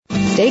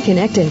Stay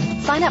connected.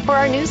 Sign up for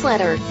our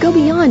newsletter. Go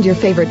beyond your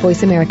favorite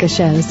Voice America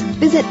shows.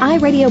 Visit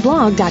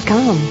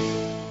iradioblog.com.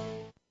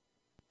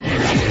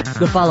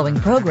 The following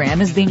program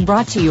is being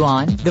brought to you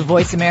on the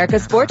Voice America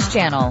Sports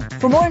Channel.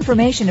 For more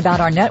information about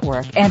our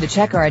network and to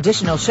check our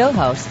additional show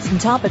hosts and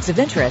topics of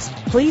interest,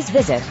 please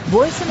visit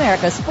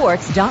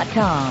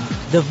voiceamericasports.com.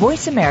 The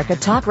Voice America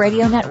Talk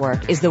Radio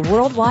Network is the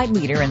worldwide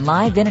leader in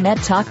live Internet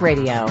talk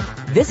radio.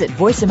 Visit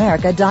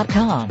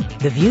voiceamerica.com.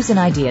 The views and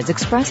ideas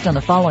expressed on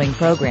the following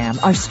program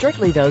are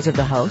strictly those of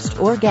the host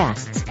or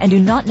guests and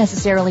do not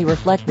necessarily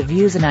reflect the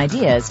views and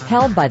ideas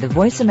held by the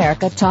Voice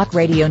America Talk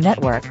Radio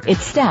Network,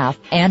 its staff,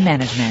 and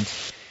management.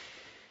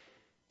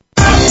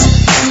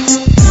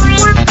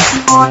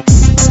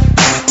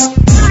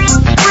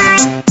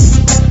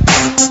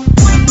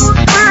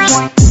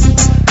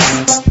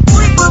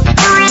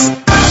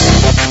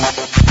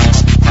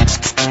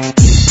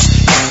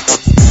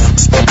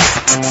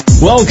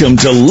 Welcome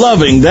to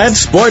Loving That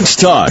Sports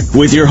Talk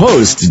with your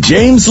host,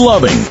 James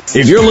Loving.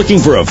 If you're looking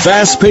for a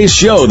fast-paced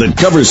show that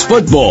covers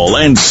football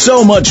and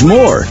so much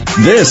more,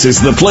 this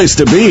is the place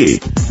to be.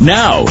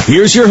 Now,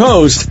 here's your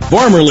host,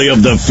 formerly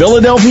of the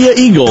Philadelphia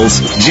Eagles,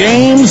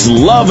 James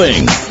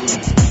Loving.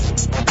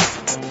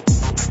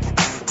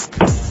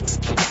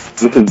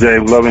 This is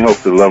James Loving,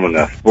 host of Loving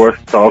That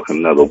Sports Talk.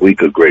 Another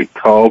week of great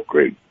talk,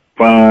 great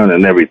fun,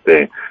 and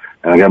everything.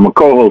 And I got my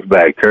co-host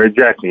back, Terry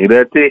Jackson. You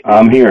there, T?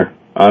 I'm here.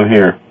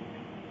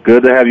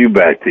 Good to have you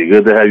back, T.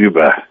 Good to have you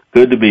back.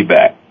 Good to be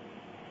back.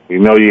 You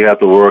know you have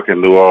to work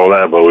and do all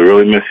that, but we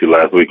really missed you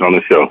last week on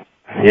the show.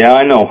 Yeah,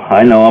 I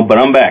know, but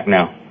I'm back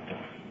now.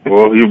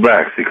 Well, you're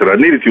back, see, because I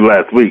needed you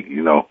last week,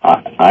 you know.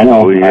 I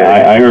know.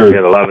 I heard. We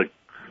had a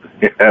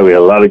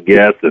lot of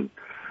guests and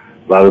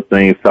a lot of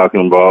things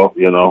talking about,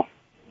 you know.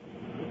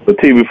 But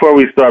T, before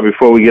we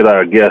get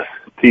our guest,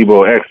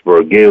 Tebow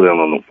expert Galen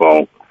on the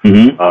phone,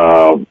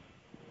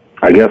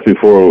 I guess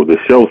before the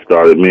show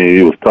started, me and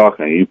you was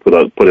talking. You put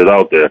it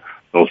out there.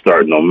 Don't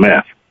start no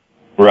mess.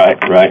 Right.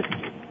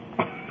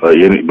 But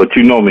you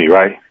know me,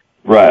 right?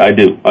 Right, I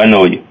do. I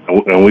know you.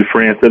 And we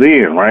friends to the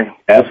end, right?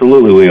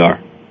 Absolutely, we are.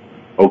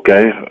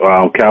 Okay.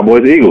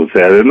 Cowboys Eagles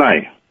Saturday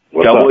night.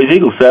 Cowboys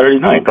Eagles Saturday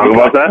night. Talk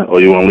about that, or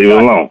you want to leave it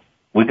alone?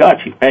 We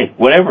got you. Hey,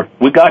 whatever.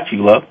 We got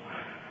you, love.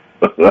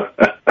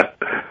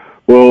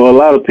 Well, a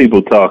lot of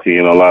people talking.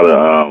 You know, a lot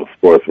of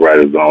sports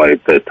writers don't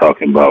like that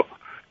talking about.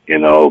 You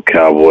know,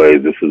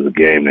 Cowboys, this is a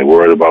game they're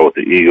worried about with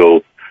the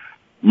Eagles.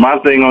 My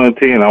thing on the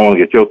team, I want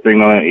to get your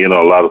thing on it. You know,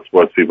 a lot of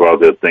sports people out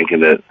there thinking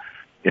that,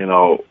 you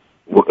know,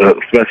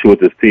 especially with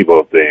this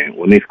Tebow thing,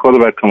 when these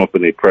quarterbacks come up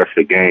in these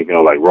pressure games, you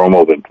know, like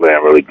Romo been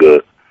playing really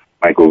good,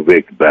 Michael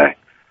Vick's back.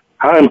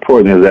 How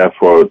important is that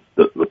for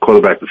the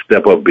quarterback to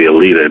step up, be a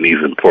leader in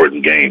these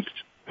important games?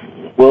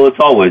 Well, it's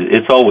always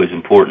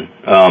important.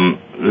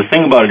 The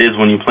thing about it is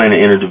when you play an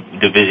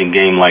interdivision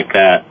game like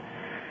that,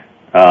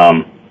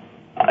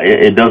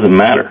 it doesn't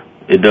matter.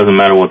 It doesn't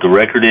matter what the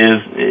record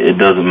is. It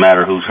doesn't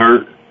matter who's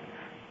hurt.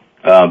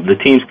 The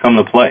teams come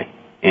to play.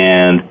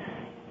 And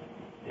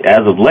as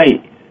of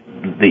late,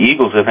 the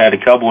Eagles have had the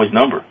Cowboys'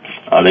 number.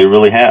 They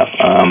really have.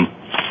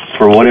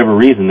 For whatever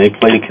reason, they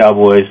play the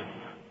Cowboys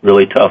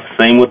really tough.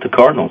 Same with the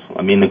Cardinals.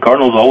 I mean, the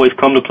Cardinals always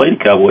come to play the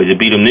Cowboys. They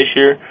beat them this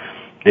year.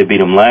 They beat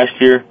them last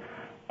year.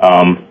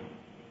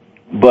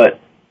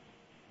 But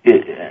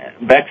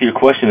back to your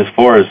question as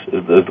far as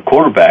the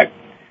quarterback,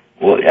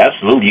 well,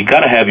 absolutely. You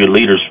got to have your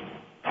leaders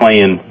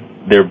playing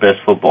their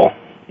best football.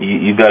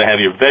 You got to have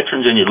your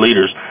veterans and your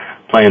leaders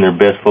playing their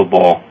best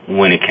football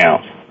when it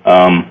counts.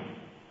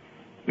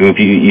 If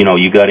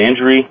you got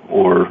injury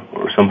or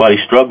somebody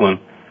struggling,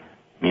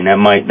 I mean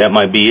that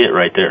might be it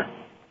right there.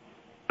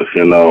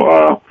 You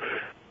know,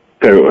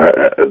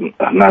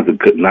 not to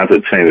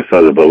change the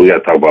subject, but we got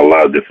to talk about a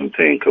lot of different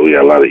things because we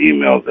got a lot of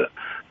emails that.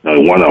 You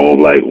know, one of them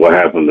was like, "What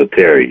happened to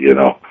Terry?" You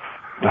know.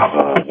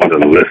 One of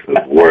the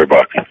listeners worry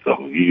about you, so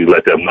you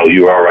let them know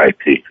you're all right,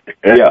 T.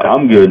 Yeah,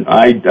 I'm good.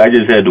 I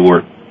just had to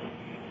work.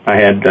 I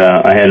had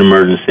an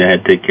emergency I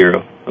had to take care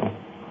of. So.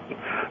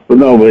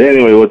 But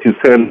anyway, what you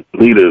said,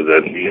 leaders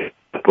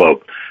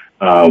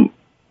and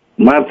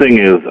my thing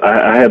is,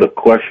 I had a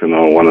question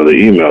on one of the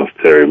emails,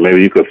 Terry.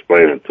 Maybe you could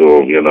explain it to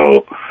him. You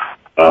know,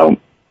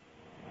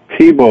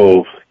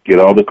 Tebow get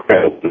all the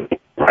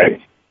credit,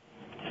 right?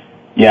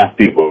 Yeah.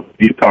 People,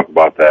 you talk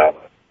about that.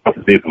 What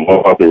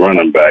about the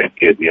running back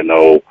getting, you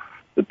know,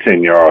 the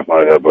 10 yards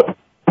like that? But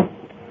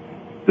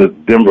the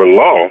Denver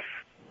lost,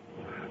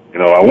 you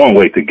know, I won't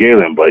wait to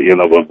Galen, but, you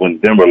know, but when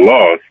Denver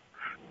lost,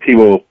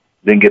 people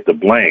didn't get the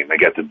blame. They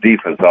got the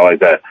defense, all like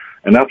that.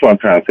 And that's what I'm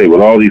trying to say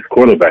with all these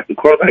quarterbacks. The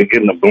quarterback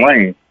getting the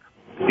blame,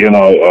 you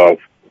know,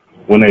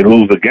 when they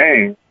lose the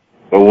game,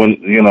 but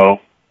when, you know,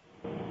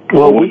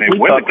 when they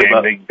win the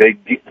game, they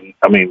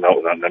let me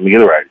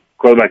get it right.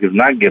 Quarterback is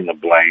not getting the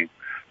blame.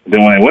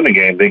 Then when they win the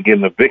game, they're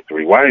getting the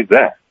victory. Why is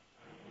that?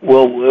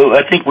 Well,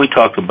 I think we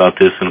talked about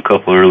this in a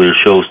couple of earlier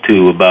shows,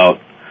 too,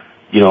 about,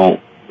 you know,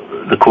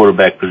 the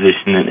quarterback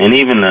position and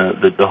even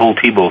the whole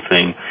Tebow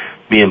thing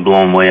being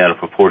blown way out of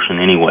proportion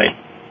anyway.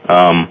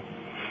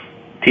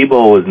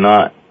 Tebow is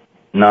not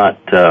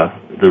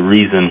the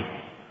reason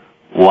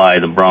why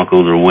the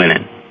Broncos are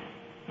winning.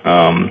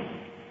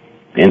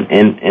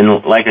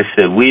 And like I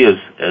said, we as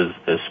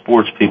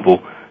sports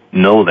people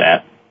know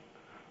that.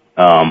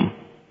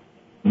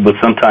 But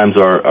sometimes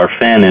our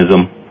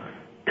fanism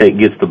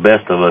gets the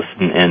best of us,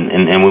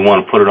 and we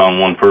want to put it on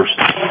one person.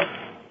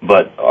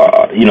 But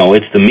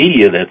it's the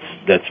media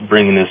that's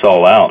bringing this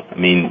all out. I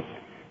mean,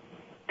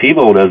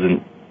 Tebow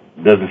doesn't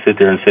sit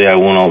there and say, I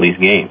won all these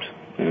games.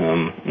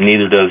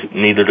 Neither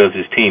does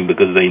his team,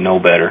 because they know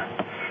better.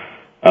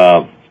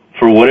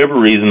 For whatever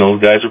reason, those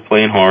guys are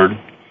playing hard,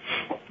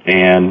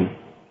 and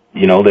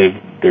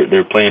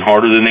they're playing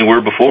harder than they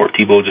were before.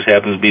 Tebow just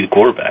happens to be the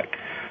quarterback.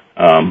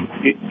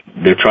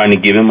 They're trying to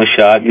give him a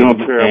shot.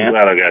 Terry, I'm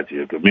glad I got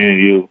you, because me and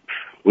you,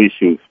 we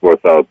shoot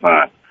sports all the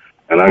time,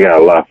 and I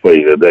got a lot for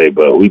you today.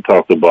 But we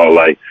talked about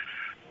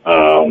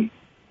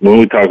when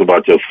we talked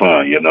about your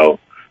son,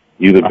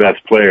 you the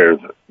best players.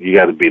 You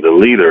got to be the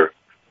leader,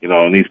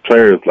 and these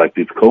players, like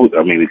these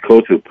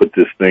coaches put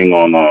this thing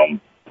on,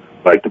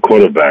 like the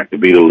quarterback, to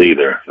be the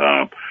leader.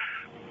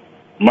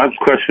 My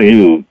question to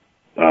you,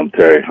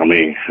 Terry,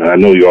 I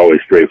know you're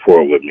always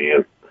straightforward with me,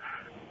 is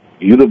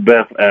you the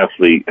best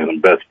athlete and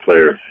the best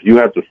player. You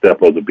have to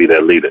step up to be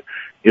that leader.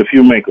 If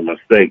you make a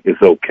mistake,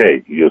 it's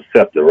okay. You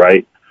accept it,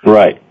 right?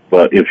 Right.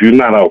 But if you're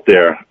not out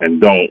there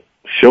and don't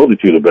show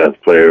that you're the best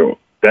player,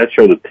 that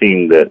shows the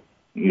team that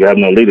you have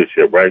no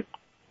leadership, right?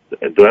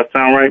 Does that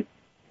sound right?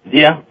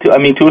 Yeah, to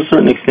a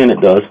certain extent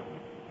it does.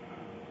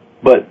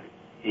 But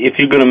if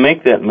you're going to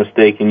make that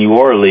mistake and you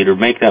are a leader,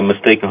 make that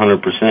mistake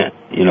 100%.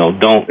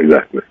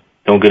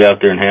 Don't get out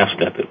there and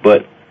half-step it.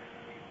 But,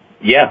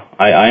 yeah,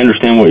 I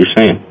understand what you're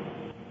saying.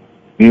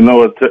 You know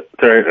what,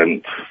 Terry,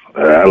 and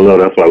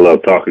that's why I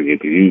love talking to you,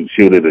 because you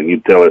shoot it and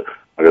you tell it.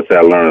 Like I said,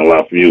 I learned a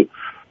lot from you.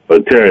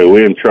 But, Terry,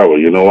 we're in trouble.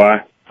 You know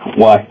why?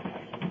 Why?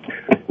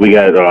 We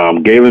got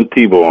Galen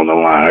Tebow on the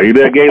line. Are you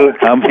there, Galen?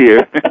 I'm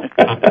here.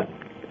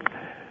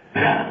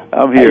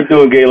 I'm here. How you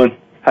doing, Galen?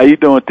 How you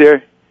doing,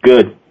 Terry?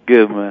 Good.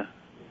 Good, man.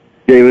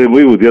 Galen,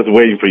 we were just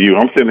waiting for you.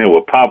 I'm sitting here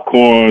with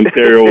popcorn,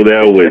 Terry over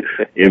there with,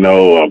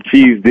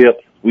 cheese dip.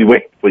 We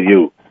waiting for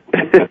you.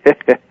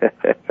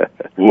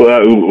 Well,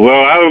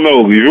 I don't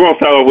know. If you want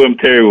to start off with him,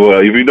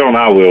 Terry, if you don't,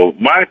 I will.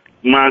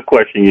 My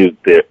question is,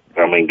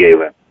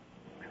 Galen.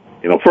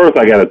 First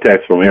I got a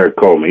text from Eric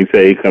Coleman. He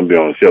said he couldn't be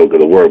on the show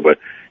because of work, but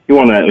he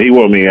wanted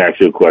me to ask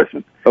you a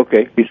question.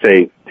 Okay. He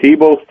said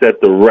Tebow set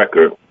the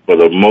record for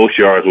the most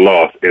yards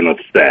lost in a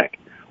stack.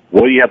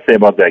 What do you have to say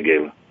about that,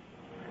 Galen?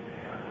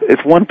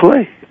 It's one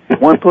play.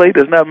 One play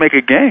does not make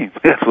a game.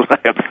 That's what I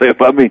have to say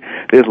about me.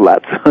 There's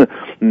lots of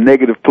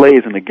negative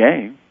plays in the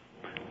game.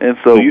 And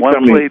so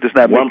one play does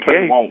not make a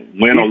game. One play won't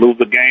win or lose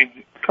a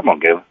game? Come on,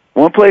 Galen.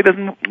 One play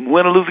doesn't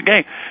win or lose a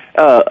game.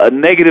 A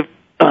negative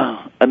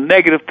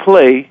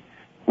play,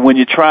 when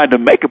you're trying to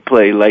make a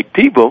play like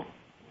Tebow,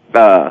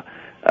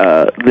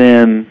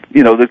 then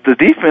the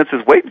defense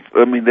is waiting.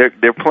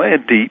 They're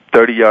playing deep,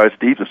 30 yards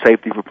deep. The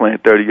safeties were playing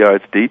 30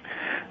 yards deep.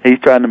 He's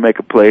trying to make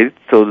a play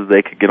so that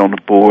they could get on the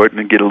board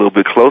and get a little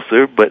bit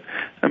closer. But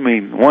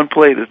one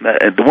play does not.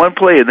 The one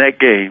play in that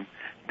game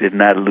did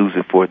not lose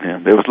it for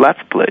them. There was lots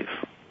of plays.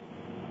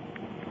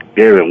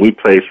 Galen, we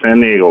played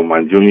San Diego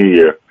my junior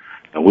year,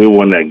 and we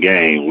won that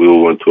game. We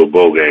went to a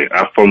bowl game.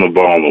 I fumbled the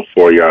ball on the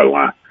 4-yard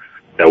line.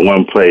 That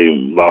one play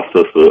lost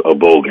us a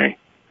bowl game.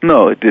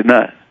 No, it did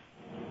not.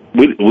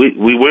 We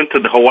went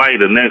to Hawaii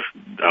the next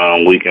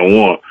week and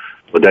won,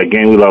 but that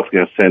game we lost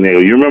against San Diego.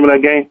 You remember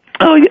that game?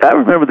 Oh, yeah, I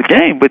remember the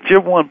game, but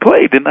your one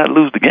play did not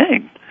lose the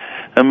game.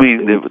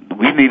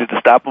 We needed to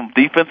stop them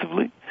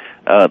defensively.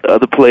 The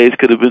other plays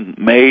could have been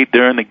made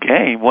during the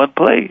game. One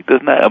play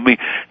does not.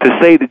 To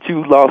say that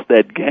you lost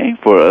that game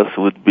for us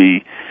would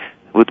be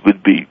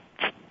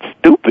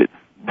stupid,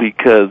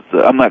 because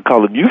I'm not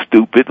calling you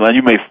stupid. Well,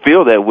 you may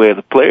feel that way as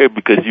a player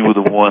because you were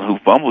the one who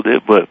fumbled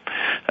it, but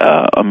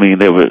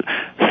there were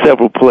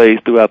several plays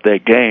throughout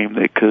that game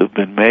that could have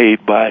been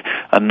made by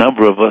a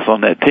number of us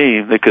on that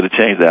team that could have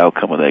changed the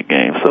outcome of that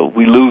game. So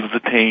we lose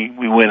as a team,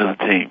 we win as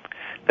a team.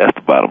 That's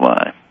the bottom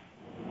line.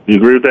 You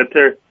agree with that,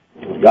 Terry?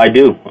 I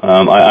do.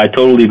 I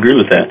totally agree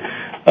with that.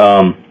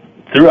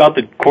 Throughout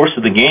the course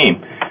of the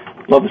game,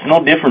 look, it's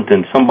no different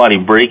than somebody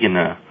breaking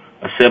a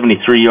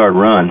 73-yard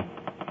run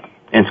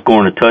and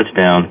scoring a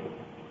touchdown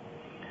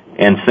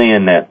and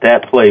saying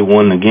that play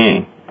won the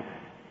game,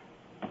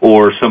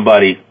 or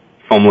somebody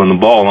fumbling the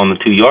ball on the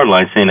 2-yard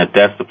line saying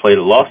that's the play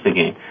that lost the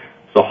game.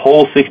 It's a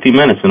whole 60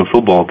 minutes in a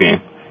football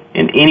game,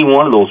 and any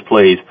one of those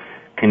plays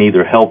can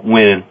either help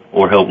win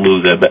or help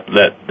lose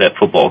that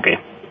football game.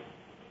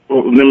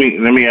 Well, let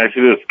me ask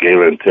you this,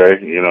 Galen,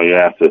 Terry. You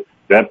have to,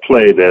 that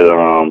play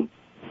that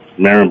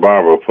Marion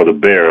Barber for the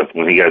Bears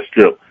when he got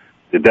stripped,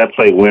 did that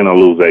play win or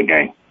lose that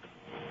game?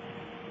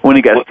 When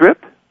he got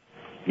stripped?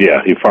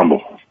 Yeah, he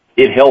fumbled.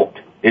 It helped.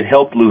 It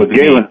helped lose the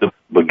game.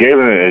 But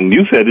Galen, and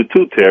you said it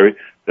too, Terry,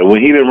 that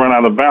when he didn't run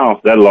out of bounds,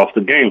 that lost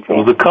the game for him.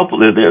 It was a couple.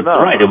 That's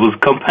right. It was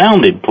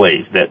compounded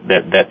plays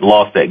that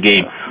lost that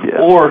game,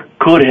 or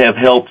could have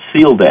helped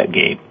seal that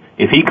game.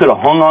 If he could have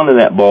hung on to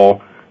that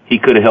ball, he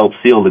could have helped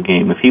seal the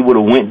game. If he would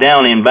have went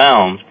down in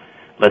bounds,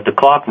 let the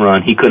clock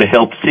run, he could have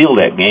helped seal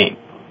that game.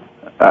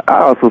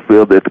 I also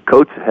feel that the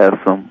coach has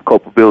some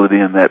culpability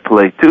in that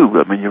play, too.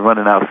 I mean, you're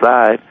running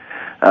outside.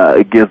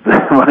 It gives the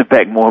running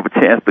back more of a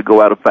chance to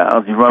go out of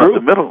bounds. You run up the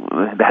middle.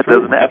 That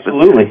doesn't happen.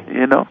 Absolutely.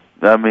 You know?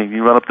 I mean,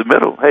 you run up the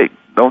middle. Hey,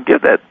 don't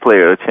give that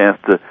player a chance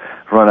to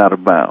run out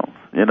of bounds.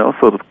 You know,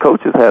 so the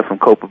coaches have some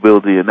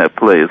culpability in that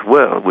play as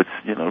well, which,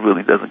 you know,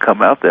 really doesn't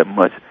come out that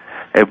much.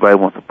 Everybody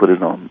wants to put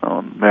it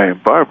on Marion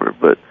Barber,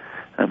 but,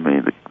 I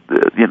mean,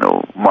 you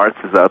know, Marks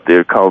is out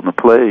there calling the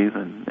plays,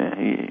 and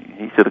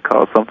he should have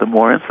called something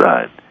more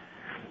inside.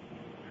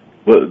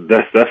 Well,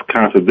 that's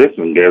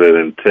contradiction, Galen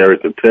and Terry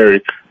to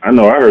Terry. I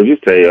know I heard you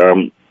say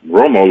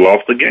Romo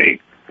lost the game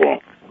for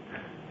him.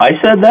 I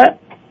said that?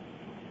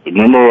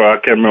 Remember, I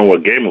can't remember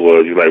what game it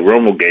was. You like,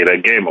 Romo gave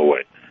that game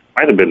away.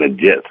 Might have been the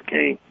Jets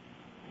game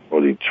or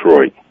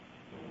Detroit.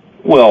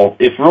 Well,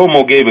 if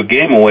Romo gave a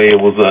game away, it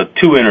was a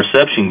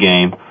 2-interception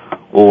game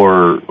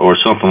or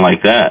something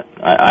like that.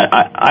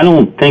 I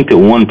don't think that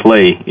one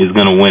play is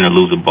going to win or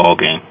lose a ball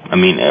game.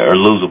 Or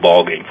lose a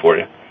ball game for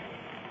you.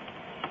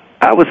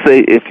 I would say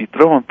if you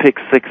throw in pick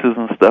sixes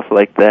and stuff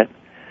like that,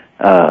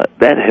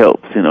 that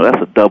helps. You know,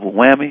 that's a double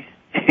whammy.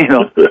 You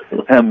know,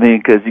 I mean,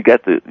 because you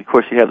got of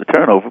course, you have the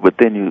turnover, but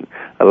then you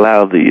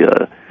allow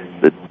the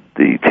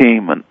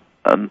team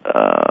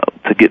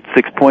to get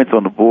 6 points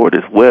on the board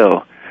as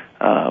well,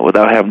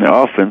 without having their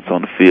offense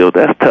on the field.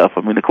 That's tough.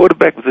 I mean, the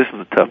quarterback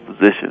position is a tough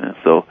position, and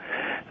so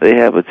they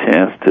have a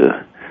chance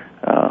to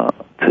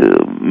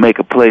make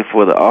a play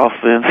for the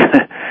offense,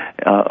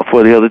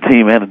 for the other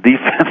team and the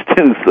defense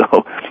too.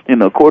 So, you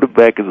know,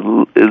 quarterback is a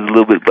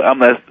little bit. But I'm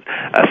not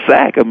a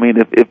sack. I mean,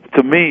 if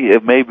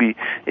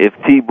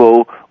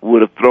Tebow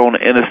would have thrown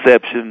an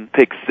interception,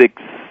 pick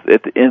six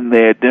at the end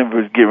there,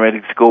 Denver's getting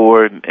ready to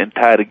score and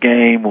tie the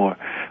game, or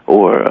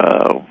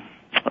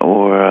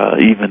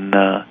even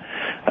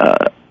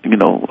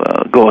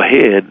go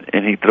ahead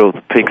and he throws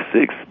a pick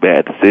six,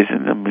 bad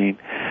decision. I mean,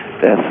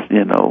 that's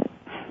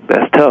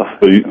tough.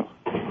 So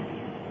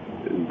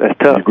that's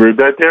tough. You agree with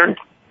that, Terry?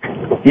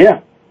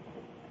 Yeah.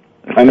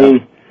 I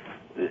mean,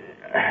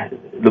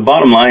 the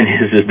bottom line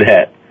is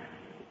that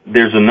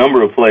there's a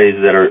number of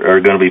plays that are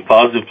going to be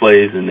positive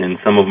plays, and then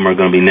some of them are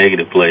going to be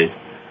negative plays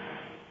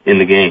in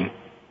the game.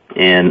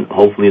 And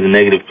hopefully the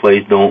negative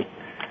plays don't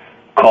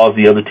cause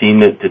the other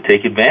team to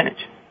take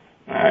advantage.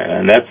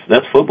 And that's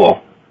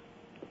football.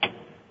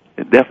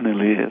 It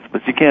definitely is,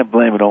 but you can't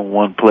blame it on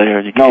one player.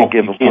 You can't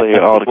give a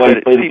player all the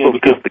credit. People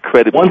give the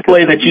credit. One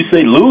play that you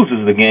say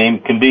loses the game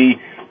can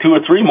be 2 or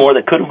 3 more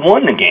that could have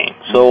won the game.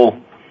 So,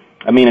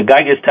 I mean, a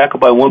guy gets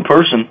tackled by one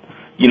person,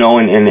 you know,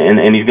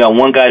 and he's got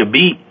one guy to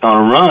beat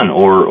on a run,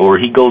 or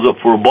he goes up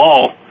for a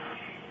ball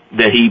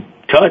that he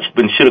touched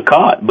but should have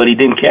caught, but he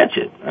didn't catch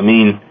it. I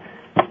mean,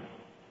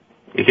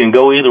 it can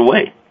go either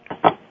way.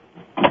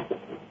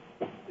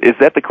 Is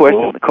that the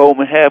question that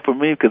Coleman had for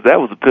me? Because that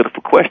was a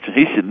pitiful question.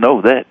 He should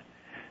know that.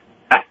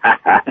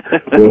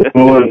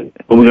 What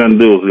we're going to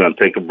do is we're going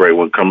to take a break.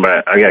 We'll come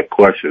back. I got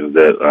questions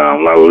that a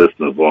lot of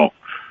listeners want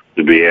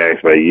to be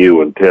asked by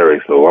you and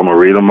Terry. So I'm going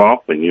to read them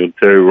off, and you and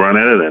Terry run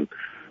at it. And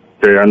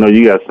Terry, I know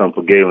you got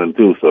something for Galen,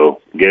 too.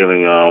 So,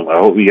 Galen, I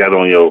hope you got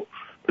on your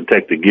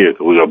protective gear,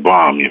 because we're going to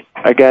bomb you.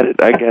 I got it.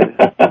 This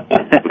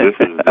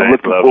is I'm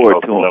looking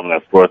forward to him.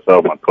 That's Sports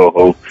Hub, my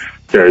co-host,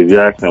 Terry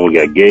Jackson. We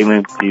got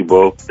Galen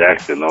Tebow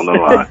Jackson on the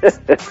line.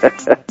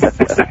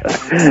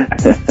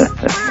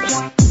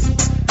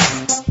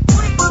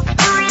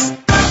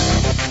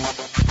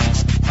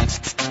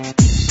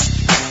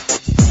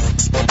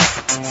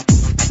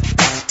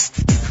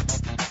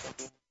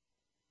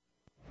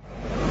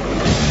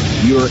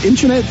 Your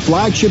internet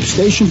flagship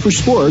station for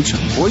sports,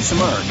 Voice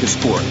America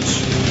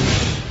Sports.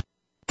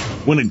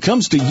 When it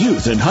comes to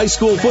youth and high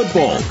school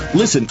football,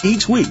 listen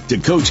each week to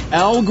Coach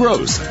Al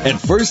Gross at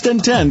First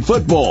and 10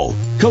 Football.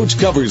 Coach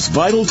covers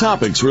vital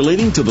topics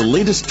relating to the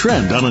latest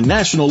trend on a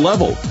national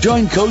level.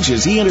 Join Coach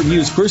as he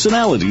interviews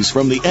personalities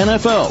from the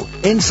NFL,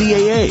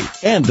 NCAA,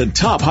 and the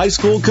top high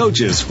school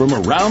coaches from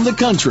around the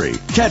country.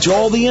 Catch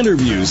all the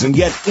interviews and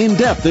get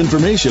in-depth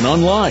information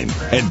online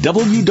at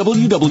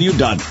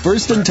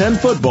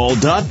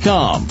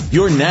www.firstand10football.com.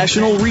 Your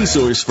national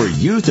resource for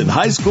youth and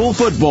high school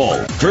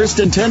football. First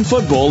and 10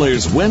 Football airs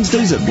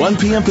Wednesdays at 1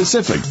 p.m.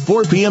 Pacific,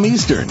 4 p.m.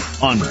 Eastern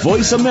on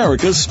Voice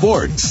America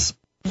Sports.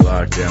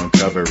 Lockdown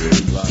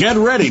coverage. Get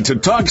ready to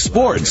talk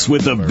sports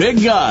with the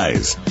big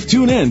guys.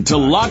 Tune in to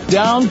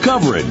Lockdown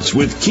Coverage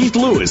with Keith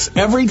Lewis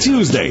every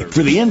Tuesday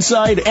for the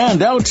inside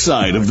and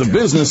outside of the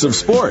business of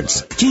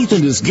sports. Keith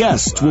and his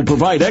guests will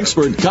provide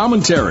expert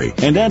commentary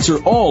and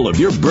answer all of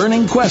your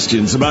burning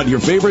questions about your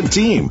favorite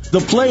team,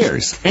 the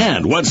players,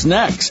 and what's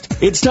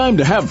next. It's time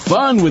to have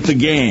fun with the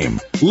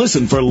game.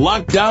 Listen for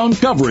Lockdown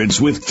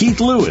Coverage with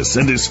Keith Lewis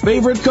and his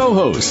favorite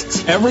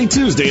co-hosts every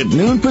Tuesday at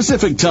noon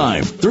Pacific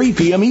Time, 3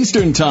 p.m.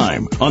 Eastern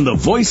Time on the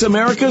Voice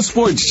America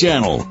Sports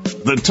Channel.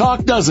 The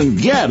talk doesn't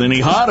get any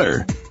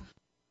hotter.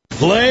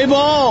 Play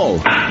ball!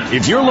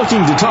 If you're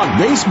looking to talk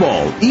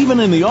baseball,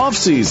 even in the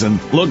off-season,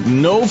 look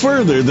no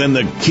further than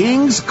the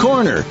King's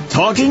Corner,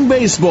 talking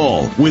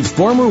baseball with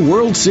former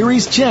World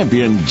Series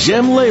champion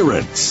Jim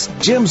Leyritz.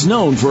 Jim's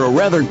known for a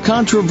rather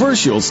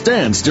controversial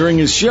stance during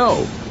his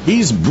show.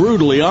 He's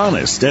brutally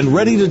honest and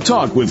ready to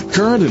talk with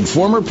current and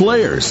former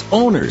players,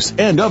 owners,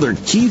 and other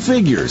key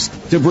figures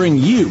to bring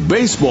you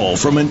baseball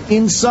from an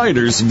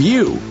insider's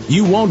view.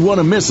 You won't want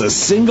to miss a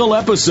single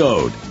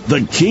episode.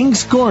 The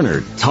King's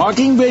Corner,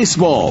 talking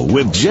baseball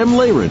with Jim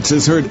Leyritz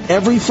is heard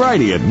every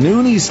Friday at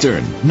noon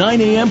Eastern,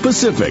 9 a.m.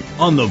 Pacific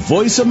on the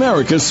Voice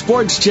America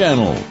Sports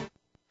Channel.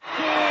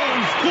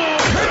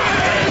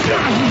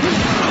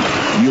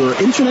 Your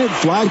internet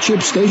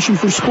flagship station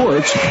for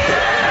sports.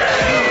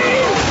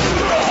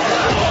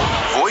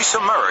 Voice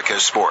America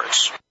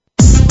Sports.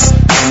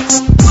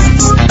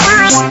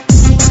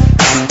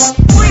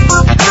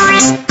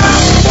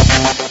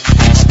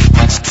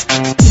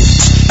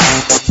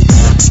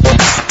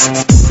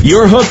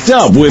 You're hooked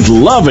up with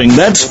Loving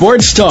That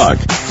Sports Talk.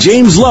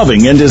 James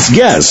Loving and his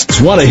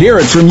guests want to hear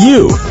it from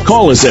you.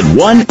 Call us at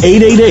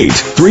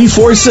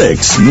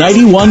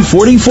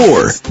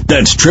 1-888-346-9144.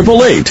 That's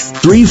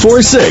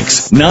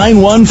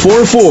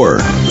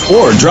 888-346-9144.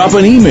 Or drop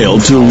an email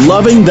to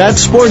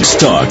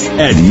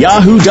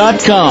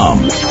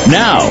lovingthatsportstalk@yahoo.com.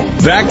 Now,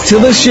 back to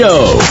the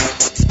show.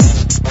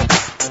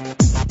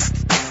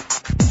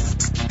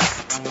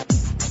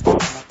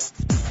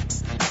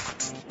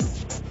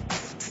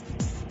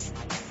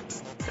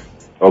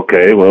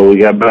 Okay, well, we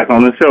got back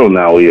on the show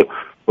now. We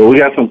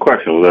got some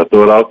questions. We're going to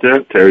throw it out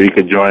there. Terry, you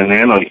can join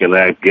in, or you can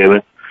ask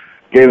Galen.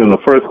 Galen, the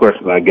first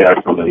question I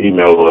got from the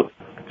email was,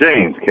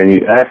 James, can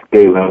you ask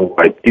Galen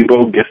why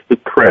Tebow gets the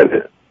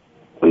credit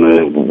when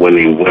a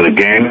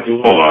game is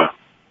won,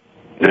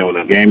 and when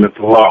a game is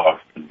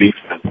lost, the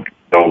defense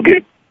don't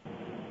get?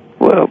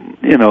 Well,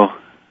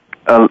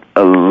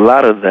 a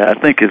lot of that, I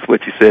think, is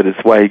what you said, is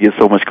why he gets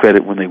so much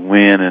credit when they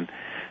win,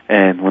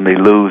 and when they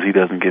lose, he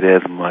doesn't get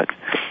as much.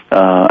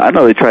 I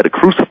know they tried to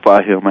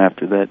crucify him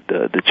after that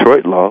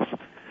Detroit loss,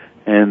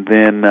 and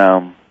then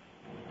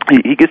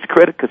he gets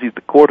credit because he's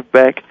the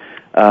quarterback.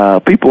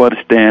 People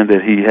understand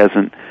that he's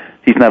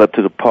not up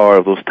to the par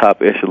of those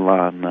top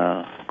echelon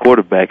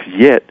quarterbacks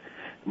yet,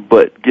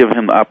 but giving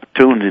him the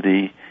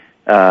opportunity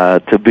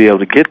to be able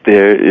to get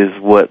there is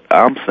what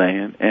I'm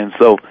saying. And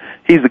so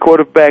he's the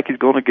quarterback. He's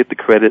going to get the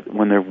credit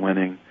when they're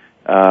winning,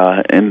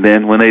 and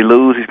then when they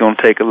lose, he's going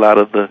to take a lot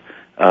of the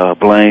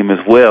blame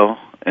as well.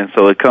 And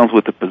so it comes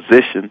with the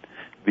position,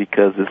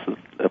 because it's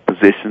a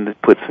position that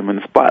puts him in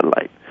the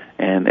spotlight.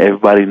 And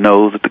everybody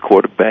knows that the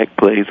quarterback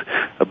plays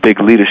a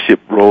big leadership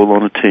role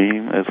on the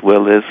team, as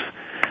well as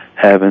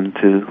having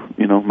to,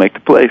 make the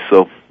play.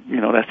 So,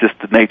 that's just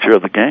the nature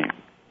of the game.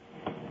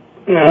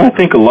 Yeah, I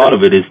think a lot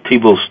of it is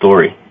Tebow's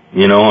story.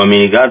 He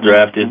got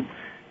drafted,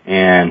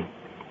 and,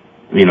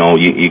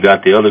 you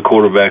got the other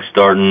quarterback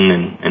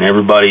starting, and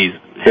everybody's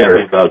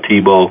happy about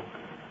Tebow.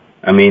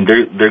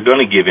 They're going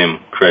to give him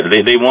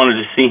credit. They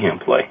wanted to see him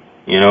play,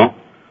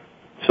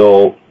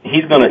 So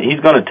he's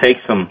gonna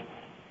take some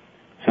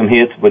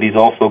hits, but he's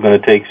also going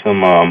to take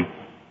some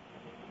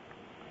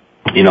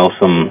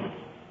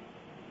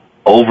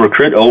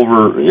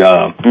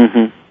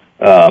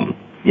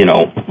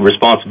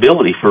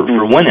responsibility for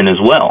winning as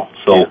well.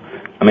 So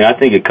I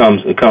think it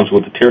comes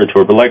with the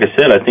territory. But like I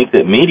said, I think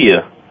that the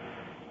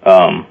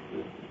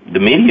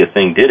media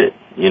thing did it.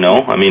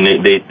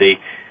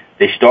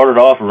 They started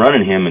off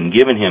running him and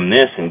giving him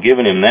this and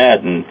giving him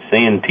that and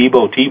saying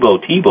Tebow,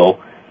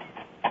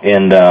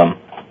 and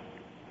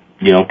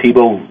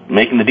Tebow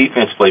making the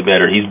defense play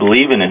better. He's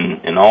believing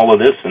in all of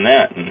this and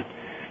that, and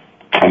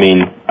I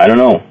don't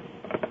know.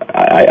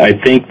 I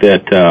think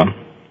that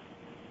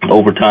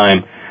over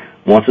time,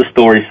 once the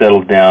story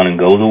settles down and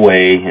goes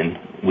away, and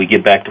we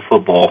get back to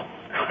football,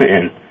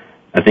 and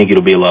I think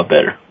it'll be a lot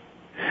better.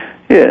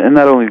 Yeah, and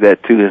not only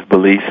that too, his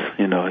beliefs,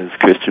 his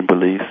Christian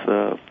beliefs.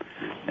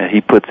 And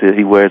he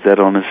wears that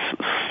on his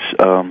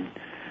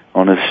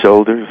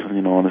shoulders,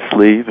 on his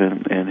sleeve,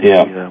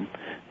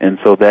 and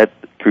so that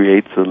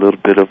creates a little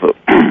bit of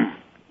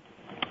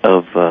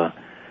a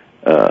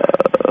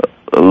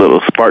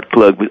little spark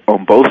plug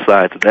on both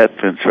sides of that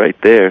fence right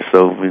there.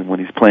 So when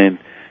he's playing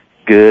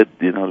good,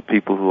 the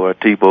people who are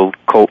Tebow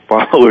cult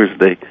followers,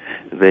 they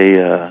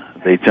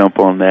jump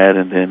on that,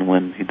 and then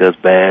when he does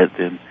bad,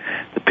 then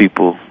the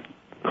people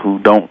who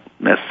don't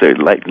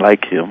necessarily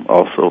like him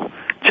also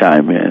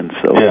chime in.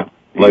 So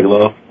like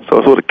love. So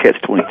it's sort of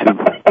catch-22.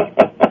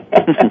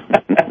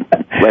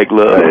 Like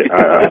love.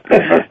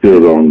 I still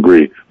don't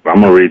agree. But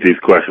I'm gonna read these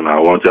questions. I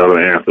want y'all to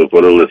answer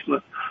for the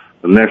listener.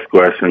 The next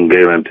question,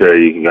 Galen and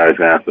Terry, you guys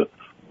answer.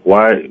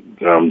 Why,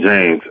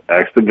 James,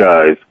 ask the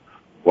guys,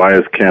 why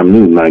is Cam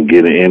Newton not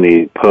getting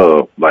any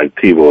pub like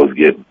Tebow is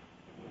getting?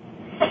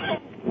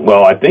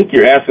 Well, I think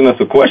you're asking us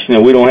a question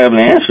that we don't have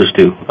any answers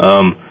to.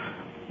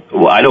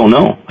 Well, I don't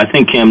know. I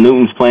think Cam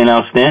Newton's playing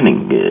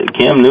outstanding.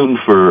 Cam Newton,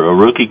 for a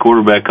rookie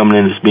quarterback coming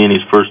in, this being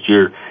his first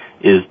year,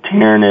 is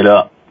tearing it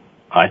up,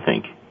 I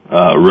think.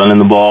 Running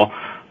the ball,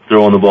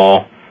 throwing the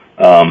ball.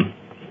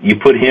 you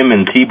put him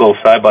and Tebow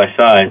side by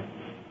side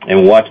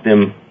and watch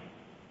them,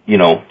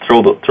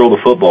 throw the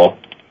football,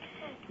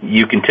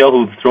 you can tell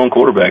who the throwing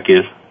quarterback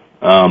is.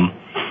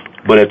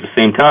 But at the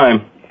same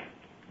time,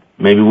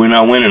 maybe we're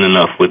not winning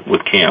enough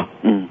with Cam.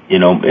 And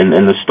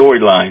the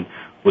storyline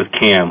with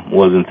Cam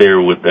wasn't there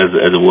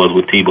as it was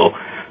with Tebow.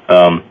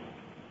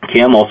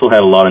 Cam also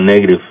had a lot of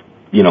negative,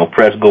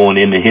 press going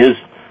into his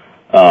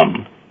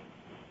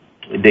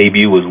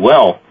debut as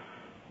well.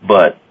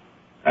 But,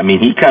 I mean,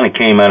 he kind of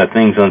came out of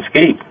things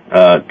unscathed.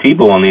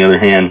 Tebow, on the other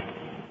hand,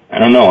 I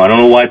don't know. I don't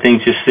know why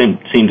things just seem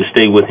to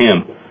stay with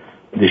him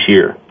this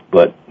year.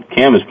 But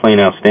Cam is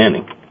playing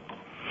outstanding.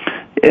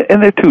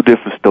 And they're two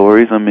different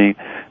stories. I mean,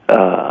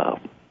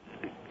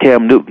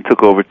 Cam Newton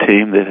took over a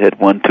team that had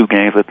won 2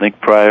 games, I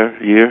think, prior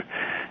year,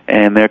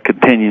 and they're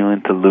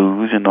continuing to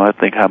lose. I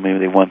think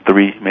they won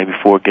 3, maybe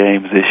 4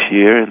 games this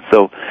year,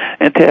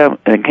 and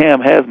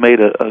Cam has made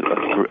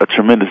a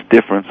tremendous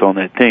difference on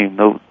that team.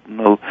 No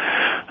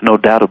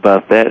doubt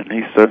about that. And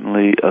he's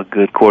certainly a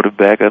good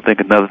quarterback. I think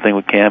another thing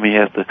with Cam, he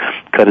has to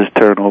cut his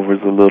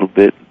turnovers a little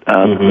bit,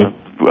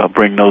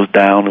 bring those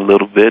down a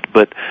little bit.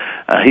 But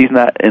he's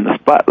not in the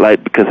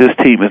spotlight because his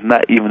team is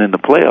not even in the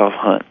playoff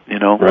hunt.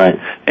 Right.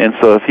 And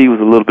so if he was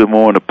a little bit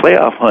more in the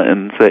playoff hunt,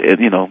 and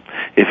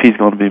if he's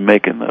going to be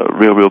making a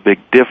real big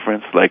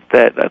difference like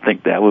that, I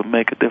think that would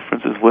make a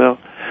difference as well,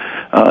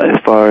 as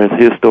far as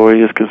his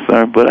story is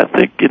concerned. But I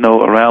think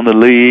around the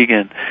league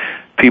and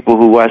people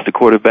who watch the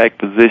quarterback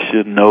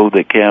position know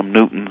that Cam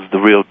Newton's the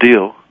real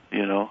deal,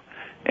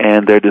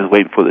 and they're just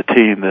waiting for the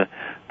team to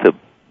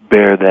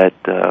bear that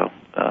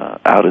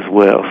out as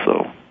well.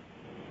 So,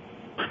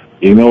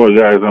 you know what,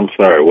 guys? I'm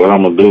sorry. What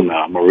I'm gonna do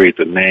now? I'm gonna read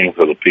the names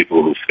of the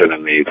people who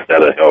sending these.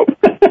 That'll help. Is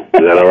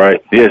that all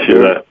right? Yeah,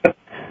 sure.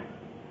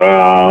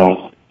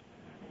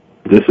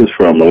 This is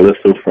from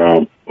Melissa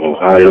from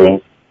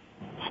Ohio.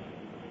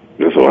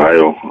 That's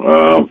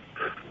Ohio.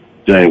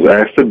 James,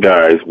 ask the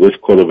guys which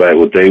quarterback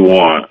would they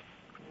want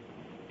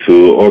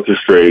to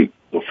orchestrate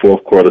the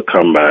fourth quarter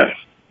comeback.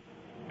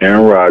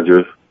 Aaron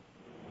Rodgers,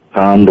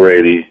 Tom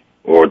Brady,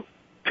 or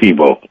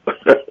Tebow.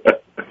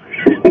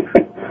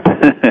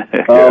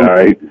 All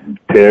right,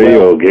 Terry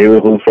or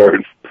Galen, who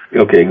first?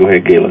 Okay, go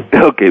ahead, Galen.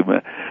 Okay,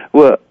 man.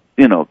 Well,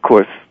 of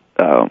course,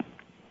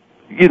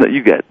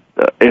 you got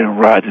Aaron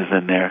Rodgers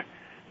in there,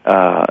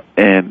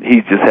 and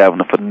he's just having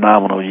a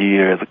phenomenal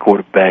year as a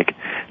quarterback.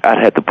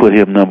 I'd have to put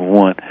him number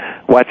one.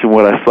 Watching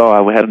what I saw,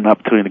 I had an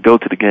opportunity to go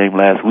to the game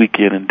last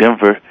weekend in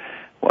Denver.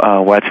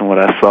 Watching what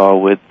I saw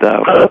with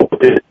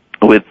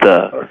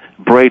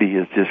Brady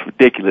is just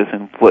ridiculous,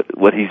 and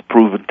what he's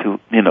proven to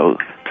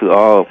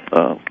all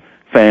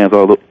fans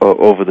all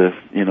over the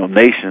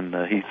nation.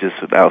 He's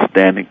just an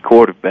outstanding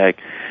quarterback.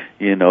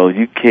 You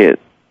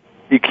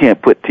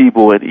can't put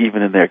Tebow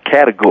even in their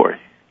category.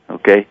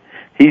 Okay,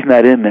 he's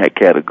not in that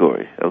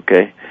category.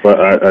 Okay. But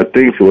I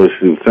think what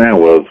she was saying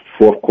was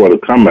fourth quarter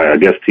comeback. I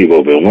guess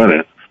Tebow been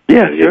winning.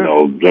 Yeah, sure.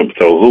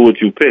 So who would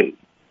you pick?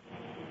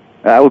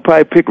 I would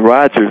probably pick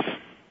Rodgers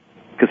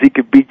because he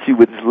could beat you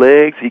with his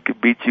legs. He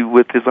could beat you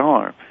with his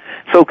arm.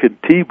 So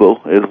could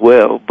Tebow as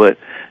well. But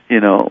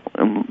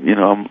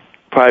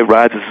probably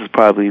Rodgers is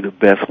probably the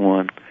best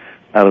one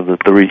out of the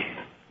 3.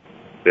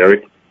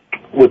 Barry?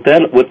 With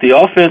the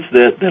offense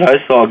that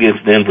I saw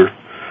against Denver,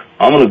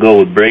 I'm going to go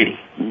with Brady.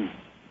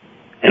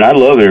 And I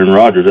love Aaron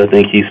Rodgers. I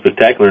think he's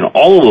spectacular, and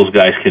all of those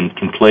guys can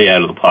play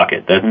out of the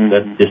pocket. That's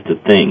just the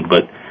thing.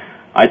 But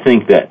I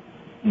think that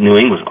New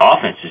England's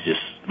offense is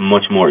just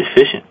much more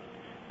efficient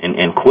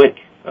and quick.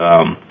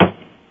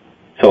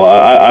 So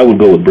I would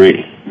go with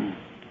Brady.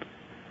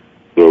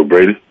 Go with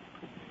Brady?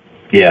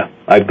 Yeah,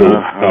 I'd go with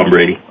Tom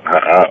Brady.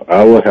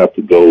 I would have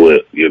to go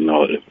with,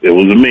 if it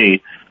was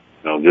me,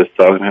 just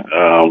talking,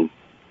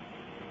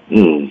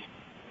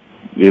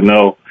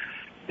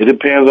 it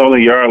depends on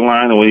the yard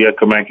line, and when you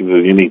come back,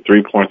 you need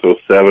 3 points or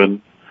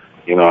 7.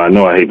 I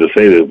know I hate to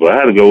say this, but I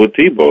had to go with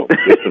Tebow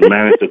just to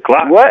manage the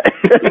clock. What?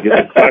 To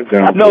get the clock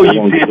down. No,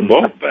 you did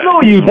not.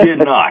 No, you did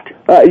not.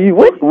 What?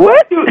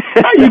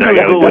 How you going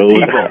to go with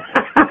Tebow?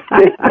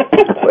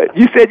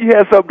 You said you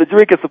had something to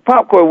drink and some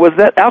popcorn. Was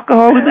that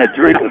alcohol in that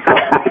drink or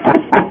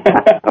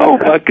something? Oh,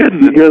 my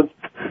goodness. Because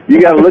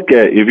you got to look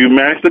at it. If you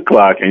manage the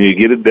clock and you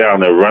get it down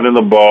there, running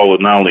the ball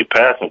with not only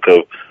passing,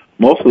 because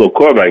most of the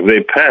quarterbacks,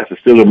 they pass, there's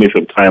still going to be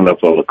some time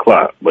left on the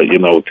clock. But,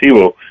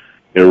 Tebow,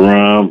 it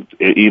run,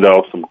 it eat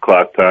off some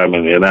clock time,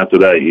 and after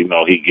that, he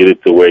get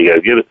it to where you got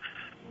to get it.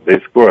 They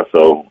score.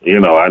 So,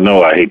 I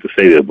know I hate to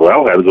say this, but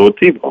I'll have to go with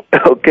Tebow.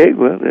 Okay,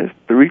 well, there's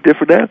 3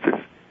 different answers.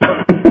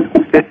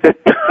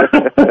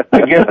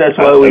 I guess that's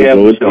why we have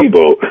with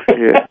Tebow.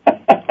 Yeah.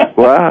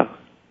 Wow.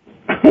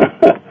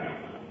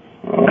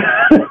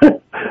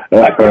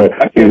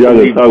 If y'all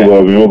just talk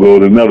about me, we'll go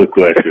with another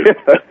question.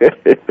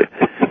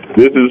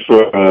 This is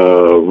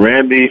for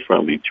Randy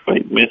from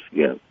Detroit,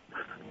 Michigan.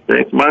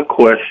 My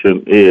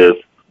question is,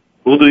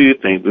 who do you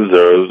think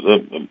deserves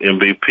an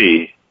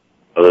MVP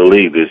of the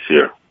league this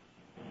year?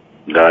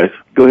 Guys?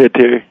 Go ahead,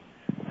 Terry.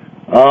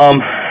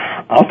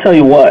 I'll tell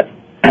you what.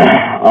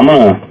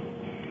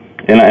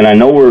 and I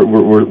know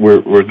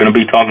we're going to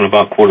be talking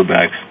about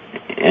quarterbacks,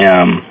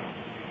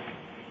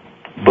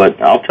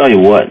 but I'll tell you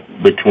what,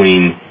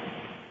 between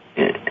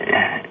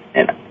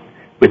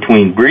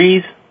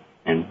Breeze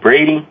and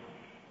Brady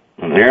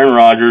and Aaron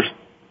Rodgers,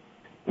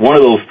 one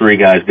of those three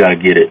guys got to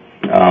get it.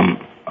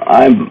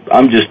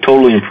 I'm just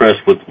totally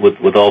impressed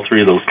with all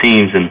three of those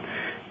teams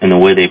and the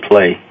way they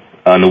play,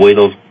 and the way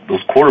those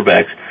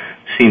quarterbacks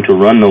seem to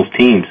run those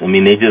teams. I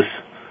mean, they just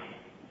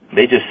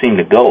seem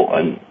to go.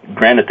 And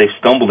granted, they've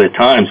stumbled at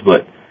times,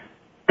 but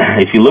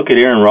if you look at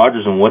Aaron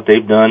Rodgers and what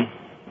they've done,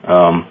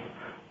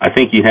 I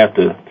think you have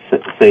to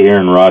say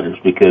Aaron Rodgers,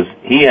 because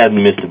he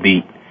hasn't missed a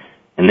beat,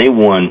 and they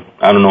won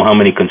I don't know how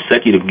many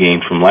consecutive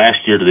games from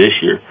last year to this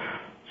year.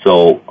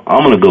 So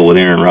I'm going to go with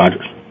Aaron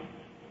Rodgers.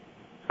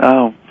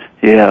 Oh,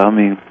 yeah, I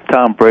mean,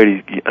 Tom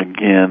Brady,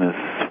 again, is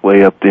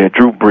way up there.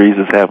 Drew Brees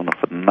is having a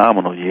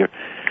phenomenal year.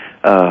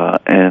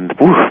 And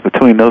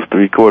between those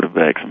three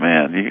quarterbacks,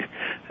 man,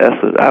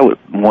 I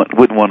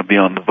wouldn't want to be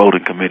on the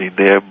voting committee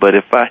there. But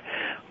if I'm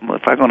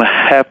going to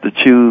have to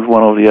choose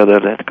one or the other,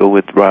 I'd have to go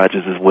with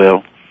Rodgers as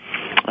well.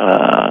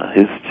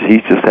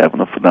 He's just having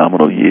a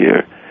phenomenal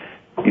year.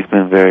 He's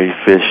been very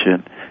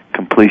efficient.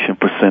 Completion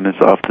percentage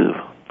off the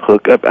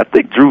hook. I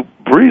think Drew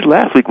Brees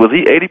last week, was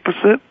he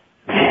 80%?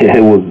 Yeah,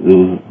 it was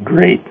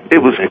great. It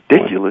was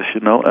ridiculous,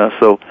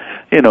 So,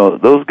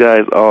 those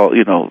guys all,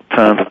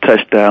 tons of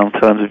touchdowns,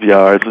 tons of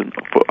yards, and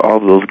for all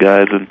of those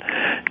guys, and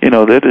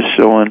they're just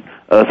showing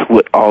us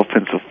what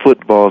offensive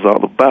football is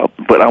all about.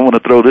 But I want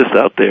to throw this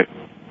out there: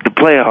 the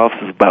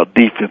playoffs is about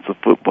defensive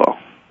football.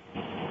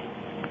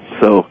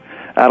 So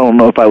I don't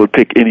know if I would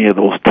pick any of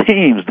those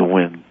teams to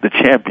win the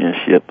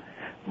championship,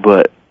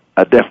 but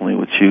I definitely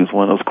would choose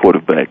one of those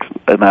quarterbacks,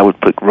 and I would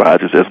pick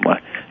Rodgers as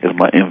my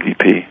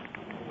MVP.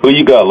 Who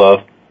you got,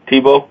 Love?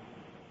 Tebow?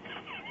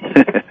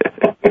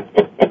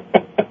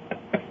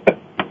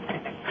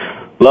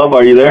 Love,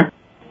 are you there?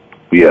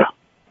 Yeah.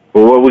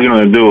 Well, what we're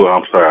going to do,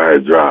 I'm sorry I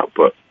had dropped,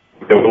 but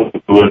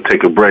we'll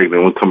take a break.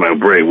 Then we'll come back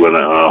break. We're going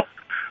to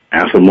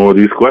answer more of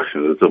these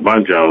questions. It's a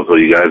bunch of them, so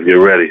you guys get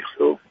ready.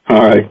 So,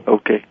 all right.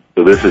 Okay.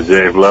 So this is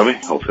James Loving,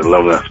 host of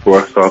Loving That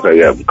Sports Talk. I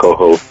got my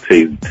co-host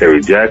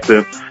Terry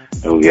Jackson,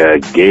 and we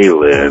got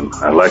Galen.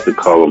 I like to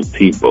call him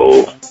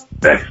Tebow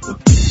Baxter.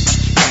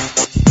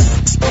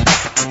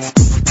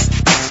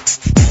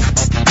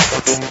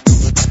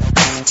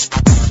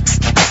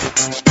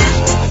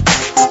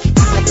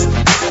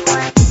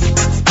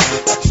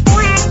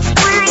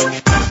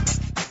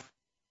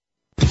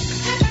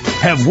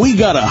 Have we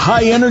got a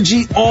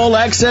high-energy,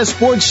 all-access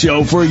sports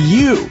show for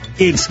you?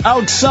 It's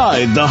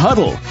Outside the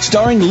Huddle,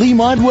 starring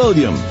Lemont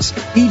Williams.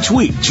 Each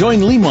week,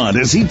 join Lemont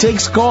as he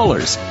takes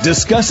callers,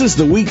 discusses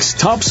the week's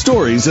top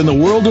stories in the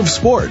world of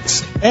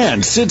sports,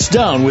 and sits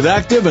down with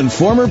active and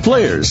former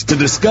players to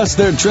discuss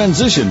their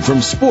transition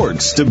from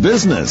sports to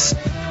business.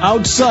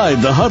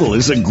 Outside the Huddle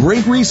is a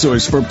great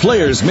resource for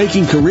players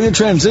making career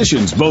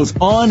transitions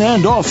both on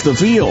and off the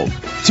field.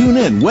 Tune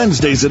in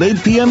Wednesdays at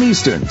 8 p.m.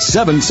 Eastern,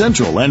 7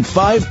 Central, and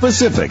 5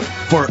 Pacific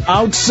for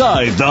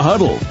Outside the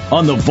Huddle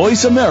on the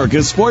Voice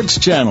America Sports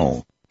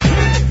Channel.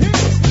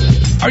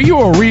 Are you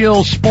a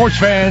real sports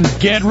fan?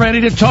 Get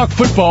ready to talk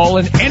football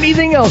and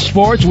anything else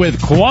sports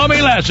with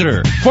Kwame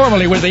Lassiter,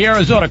 formerly with the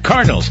Arizona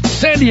Cardinals,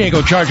 San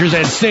Diego Chargers,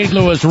 and St.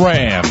 Louis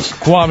Rams.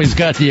 Kwame's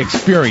got the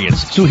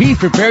experience, so he's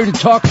prepared to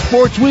talk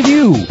sports with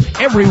you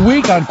every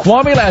week on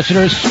Kwame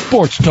Lassiter's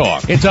Sports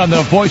Talk. It's on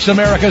the Voice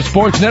America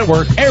Sports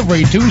Network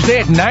every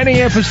Tuesday at 9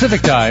 a.m.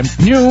 Pacific Time,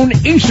 noon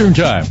Eastern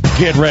Time.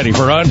 Get ready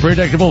for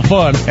unpredictable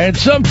fun and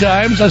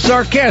sometimes a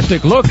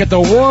sarcastic look at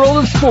the world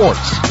of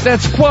sports.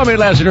 That's Kwame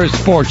Lassiter's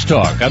Sports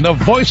Talk on the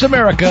Voice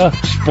America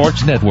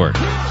Sports Network.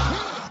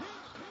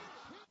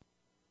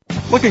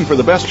 Looking for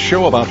the best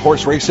show about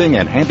horse racing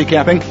and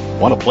handicapping?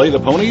 Want to play the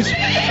ponies?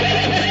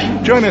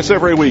 Join us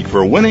every week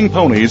for Winning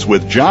Ponies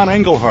with John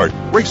Englehart,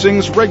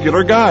 racing's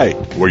regular guy,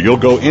 where you'll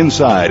go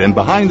inside and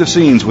behind the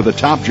scenes with the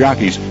top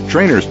jockeys,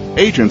 trainers,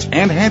 agents,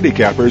 and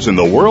handicappers in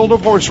the world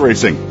of horse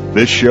racing.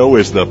 This show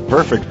is the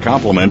perfect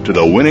complement to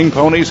the Winning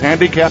Ponies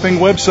handicapping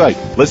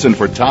website. Listen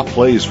for top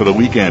plays for the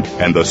weekend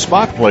and the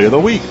spot play of the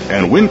week,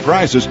 and win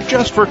prizes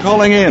just for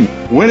calling in.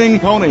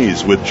 Winning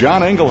Ponies with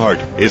John Englehart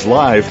is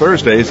live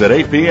Thursdays at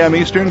 8 p.m.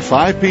 Eastern,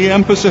 5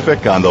 p.m.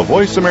 Pacific on the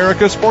Voice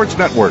America Sports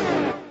Network.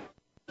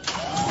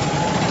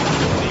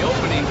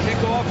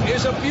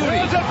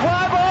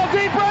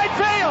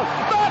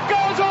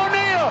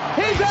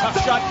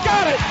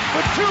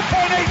 With 2.8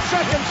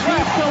 seconds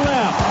left to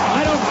left.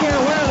 I don't care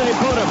where they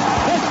put him.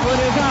 This one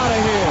is out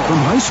of here. From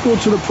high school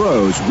to the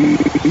pros, we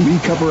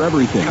cover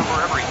everything.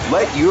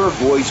 Let your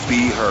voice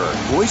be heard.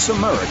 Voice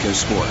America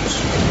Sports.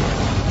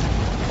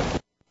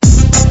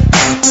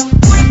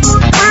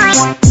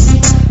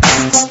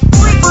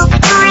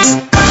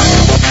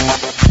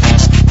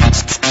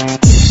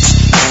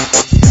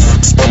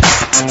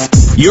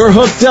 You're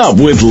hooked up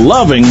with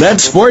Loving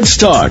That Sports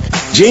Talk.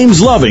 James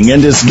Loving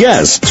and his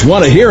guests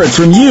want to hear it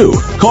from you.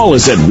 Call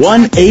us at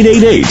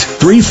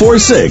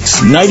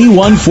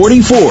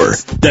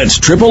 1-888-346-9144. That's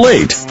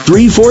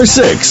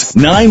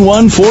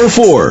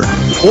 888-346-9144.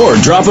 or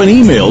drop an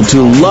email to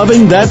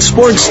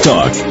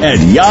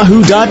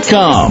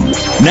lovingthatsportstalk@yahoo.com.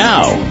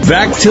 Now,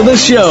 back to the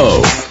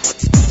show.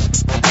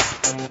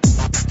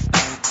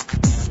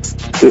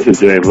 This is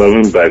James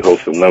Loving, back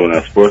hosting Loving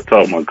That Sports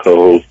Talk. My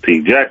co-host,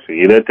 T. Jackson.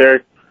 You there,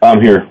 Terry?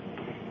 I'm here.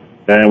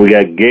 And we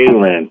got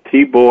Galen.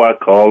 T-Bo, I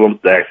call him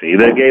Jackson. You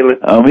there, Galen?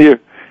 I'm here.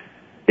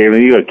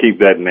 Galen, you got to keep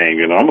that name.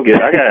 You know, I got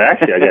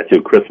you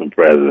a Christmas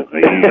present.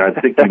 I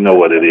think you know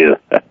what it is.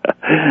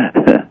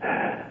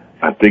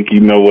 I think you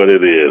know what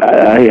it is.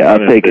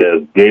 I'll take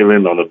it.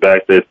 Galen on the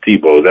back says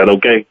T-Bo. Is that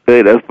okay?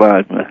 Hey, that's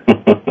fine, man.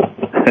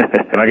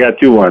 And I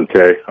got you one,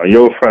 Terry. On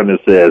your front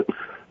it says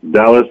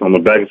Dallas. On the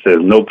back it says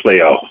no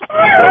playoffs.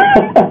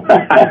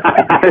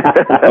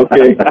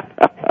 Okay.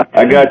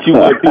 I got you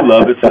one too,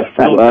 love. It's a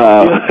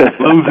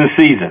losing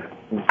season.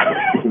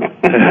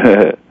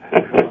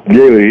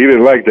 Galen, he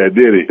didn't like that,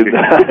 did he?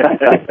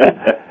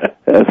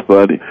 That's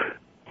funny.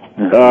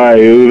 All right,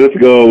 let's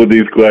go with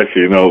these questions.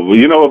 You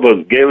know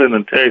about Galen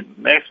and Terry.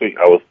 Next week,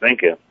 I was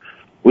thinking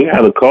we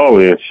had a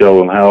call-in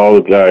show and how all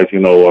the guys,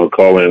 want to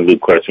call in and do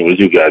questions with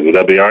you guys. Would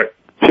that be all right?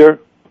 Sure,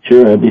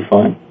 that'd be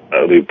fine.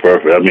 That'd be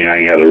perfect. I mean, I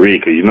ain't had to read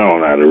because I know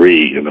how to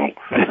read.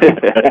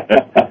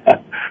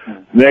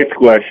 Next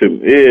question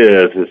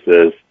it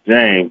says,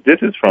 James,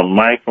 this is from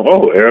Mike from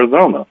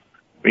Arizona,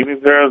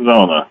 Phoenix,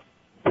 Arizona.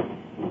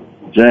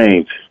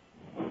 James,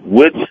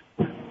 which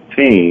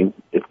team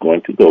is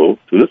going to go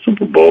to the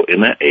Super Bowl in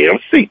the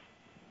AFC?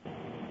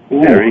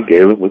 Terry,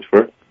 Galen, which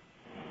first?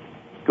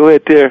 Go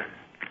ahead, Terry.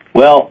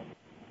 Well,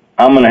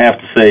 I'm going to have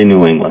to say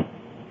New England.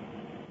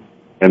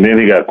 And then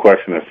he got a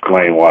question to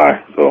explain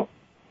why. So,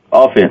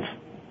 offensive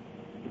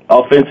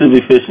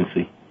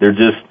efficiency. They're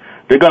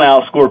going to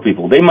outscore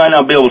people. They might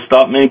not be able to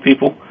stop many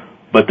people,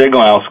 but they're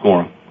going to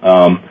outscore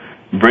them.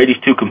 Brady's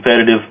too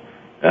competitive.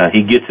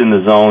 He gets in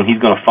the zone. He's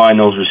going to find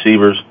those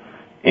receivers,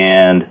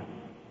 and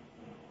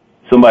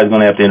somebody's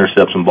going to have to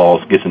intercept some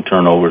balls, get some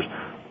turnovers.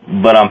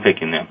 But I'm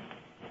picking them.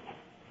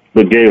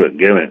 But Galen,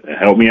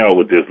 help me out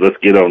with this. Let's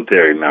get on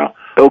Terry now.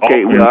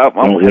 Okay, I'm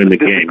going to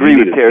disagree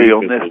with Terry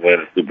on this.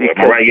 Am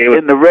I right, Galen?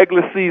 In the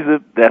regular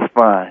season, that's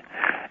fine.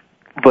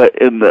 But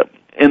in the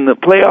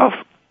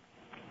playoffs,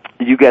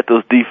 you got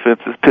those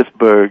defenses.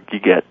 Pittsburgh, you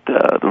got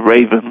the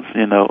Ravens,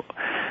 and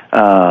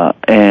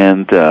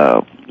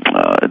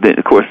then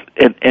of course,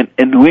 and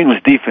New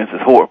England's defense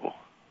is horrible.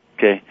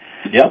 Okay.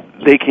 Yep.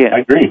 They can't. I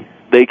agree.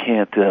 They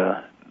can't.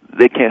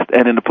 They can't.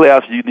 And in the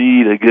playoffs, you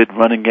need a good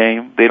running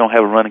game. They don't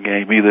have a running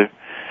game either,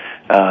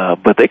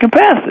 but they can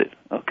pass it.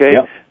 Okay.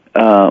 Yep.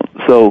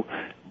 So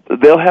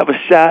they'll have a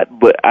shot,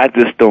 but I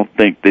just don't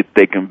think that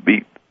they can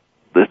beat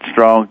the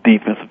strong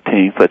defensive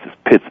teams such as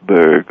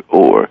Pittsburgh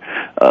or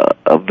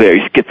a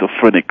very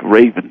schizophrenic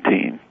Raven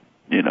team.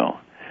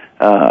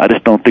 I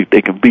just don't think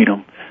they can beat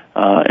them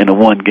in a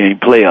one-game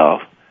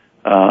playoff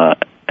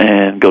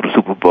and go to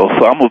Super Bowl.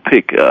 So I'm gonna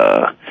pick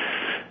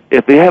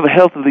if they have a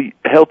healthy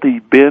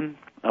Ben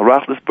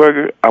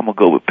Roethlisberger, I'm gonna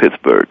go with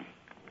Pittsburgh.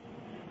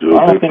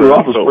 I don't think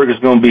Roethlisberger's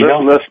going to be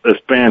healthy. Let's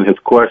expand his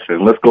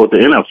question. Let's go with the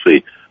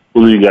NFC.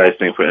 Who do you guys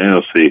think for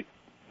NFC?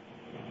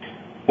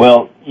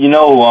 Well, you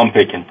know who I'm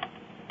picking.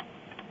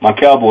 My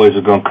Cowboys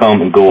are going to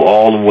come and go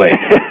all the way.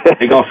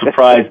 They're going to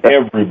surprise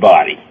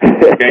everybody.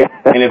 Okay?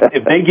 And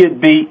if they get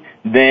beat,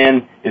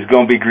 then it's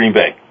going to be Green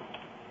Bay.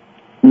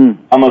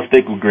 I'm going to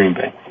stick with Green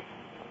Bay.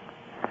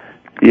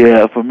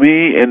 Yeah, for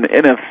me in the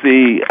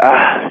NFC,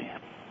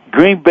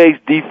 Green Bay's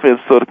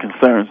defense sort of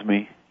concerns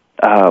me.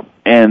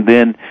 And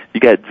then you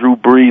got Drew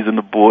Brees and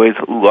the boys,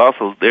 who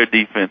also their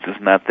defense is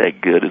not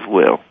that good as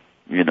well,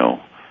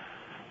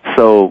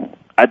 So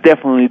I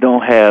definitely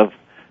don't have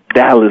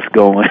Dallas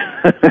going.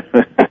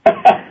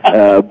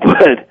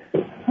 But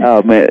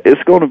man,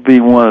 it's going to be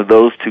one of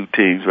those two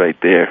teams right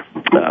there.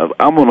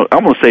 I'm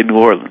gonna say New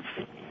Orleans.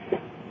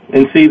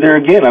 And see there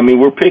again, I mean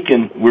we're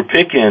picking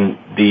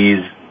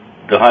the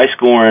high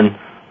scoring,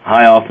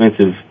 high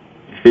offensive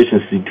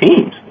efficiency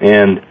teams,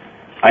 and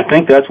I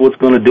think that's what's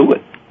going to do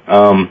it.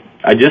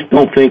 I just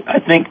don't think. I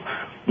think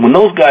when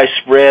those guys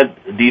spread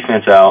the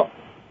defense out,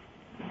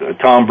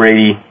 Tom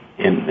Brady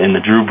and the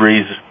Drew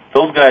Brees,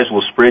 those guys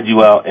will spread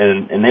you out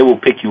and they will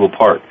pick you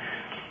apart.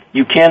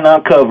 You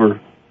cannot cover.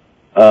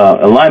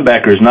 A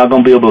linebacker is not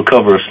going to be able to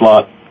cover a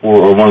slot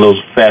or one of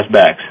those fast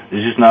backs.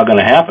 It's just not going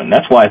to happen.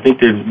 That's why I think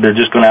they're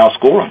just going to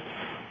outscore them.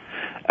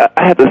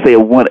 I have to say a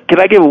 1. Can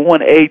I give a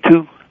 1A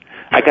too?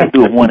 I got to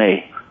do a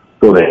 1A.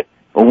 Go ahead.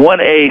 A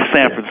 1A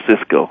San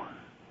Francisco.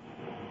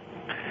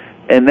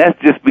 And that's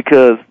just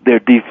because their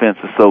defense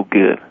is so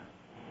good.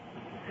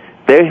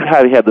 They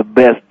probably have the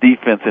best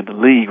defense in the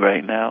league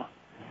right now.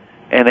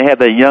 And they have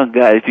that young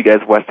guy, if you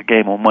guys watch the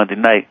game on Monday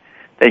night,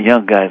 that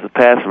young guy is a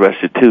pass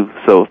rusher too.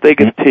 So if they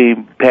get a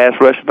team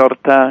passing all the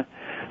time,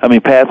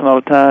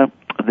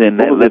 then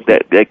let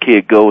that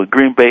kid go. And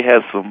Green Bay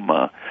has some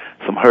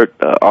hurt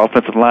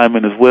offensive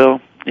linemen as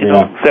well. You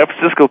know, San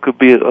Francisco could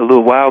be a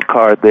little wild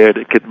card there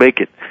that could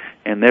make it.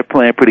 And they're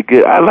playing pretty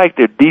good. I like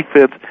their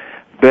defense.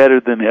 better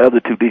than the other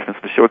two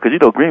defenses for sure.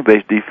 Because Green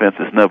Bay's defense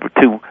is number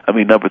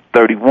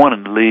 31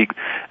 in the league,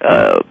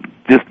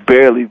 just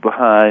barely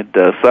behind.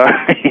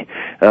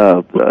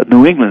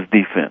 New England's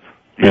defense.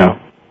 Yeah.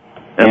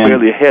 And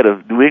barely ahead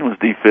of New England's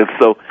defense.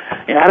 So,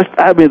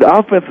 the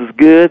offense is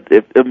good,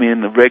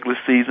 in the regular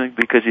season,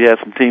 because you have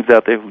some teams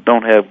out there who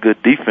don't have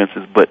good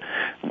defenses, but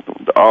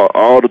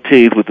all the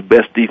teams with the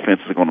best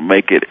defenses are going to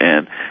make it,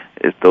 and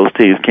if those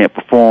teams can't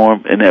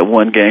perform in that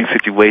one-game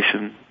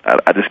situation,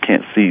 I just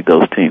can't see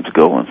those teams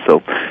going.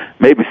 So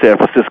maybe San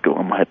Francisco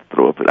I might have to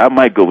throw up. I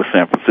might go with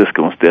San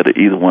Francisco instead of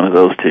either one of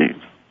those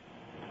teams.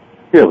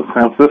 Yeah, but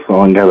San Francisco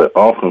only got an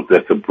offense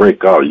that could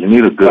break out. You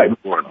need a good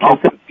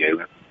offense,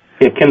 Galen.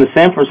 Yeah, can the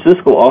San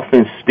Francisco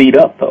offense speed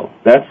up, though?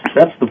 That's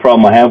the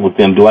problem I have with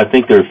them. Do I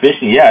think they're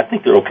efficient? Yeah, I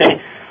think they're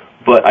okay,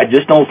 but I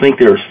just don't think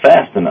they're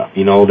fast enough.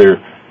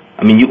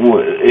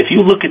 If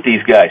you look at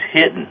these guys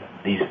hitting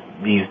these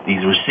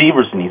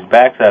receivers and these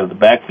backs out of the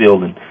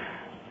backfield and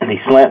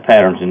these slant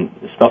patterns and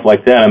stuff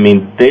like that,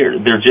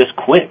 they're just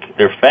quick.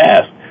 They're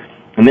fast,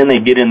 and then they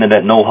get into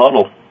that no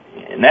huddle,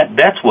 and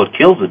that's what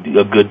kills a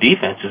good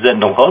defense is that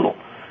no huddle,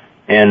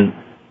 and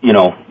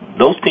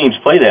those teams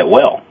play that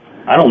well.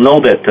 I don't know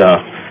that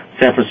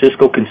San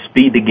Francisco can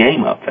speed the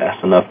game up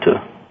fast enough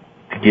to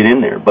get in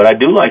there, but I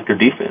do like their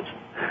defense.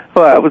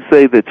 Well, I would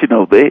say that,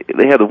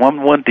 they had a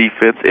 1-1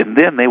 defense, and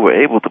then they were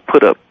able to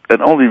put up,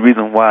 and the only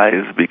reason why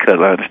is because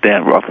I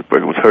understand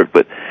Roethlisberger was hurt,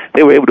 but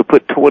they were able to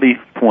put 20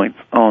 points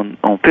on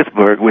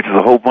Pittsburgh, which is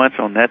a whole bunch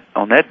on that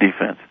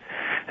defense.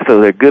 So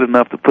they're good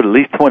enough to put at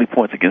least 20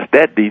 points against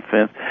that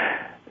defense.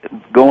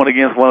 Going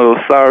against one of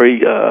those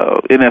sorry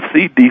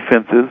NFC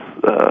defenses,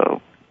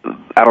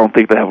 I don't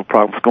think they have a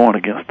problem scoring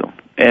against them.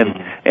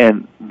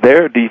 And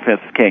their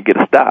defenses can't get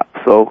a stop.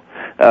 So,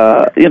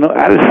 I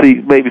just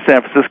see maybe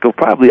San Francisco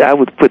probably, I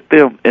would put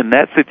them in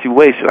that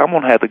situation. I'm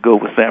going to have to go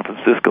with San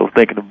Francisco,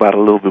 thinking about it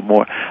a little bit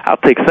more. I'll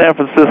take San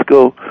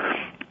Francisco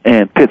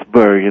and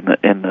Pittsburgh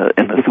in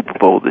the Super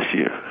Bowl this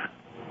year.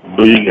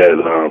 Who you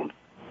got,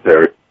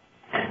 Terry?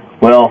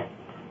 Well,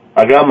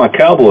 I got my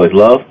Cowboys,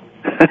 love.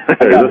 I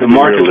got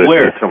DeMarcus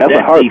Ware.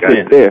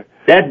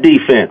 That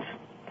defense.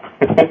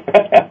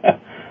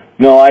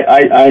 No,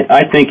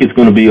 I think it's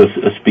going to be a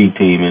speed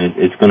team, and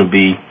it's going to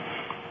be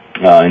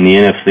in the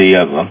NFC.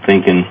 I'm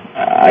thinking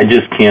I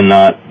just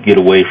cannot get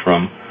away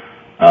from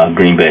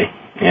Green Bay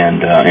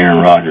and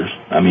Aaron Rodgers.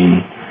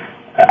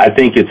 I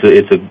think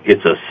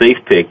it's a safe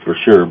pick for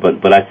sure,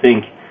 but I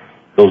think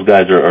those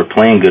guys are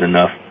playing good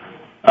enough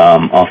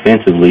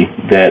offensively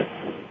that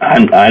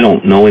I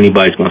don't know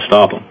anybody's going to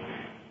stop them.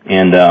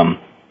 And of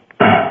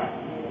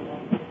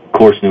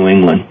course, New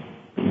England,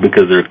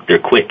 because they're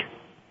quick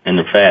and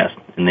they're fast.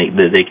 And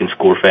they can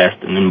score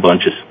fast and in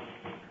bunches.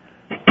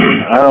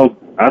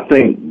 I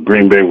think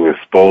Green Bay was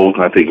exposed.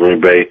 I think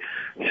Green Bay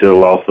should have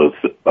lost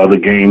other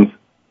games.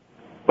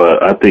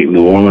 But I think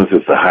New Orleans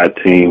is a hot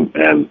team,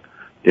 and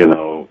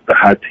the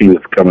hot team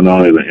that's coming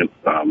on in the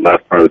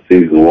last part of the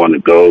season, one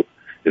that goes.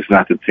 It's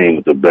not the team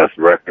with the best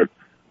record.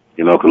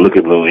 Because look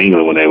at New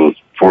England when they was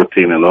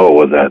 14-0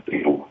 with that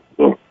thing.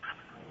 So,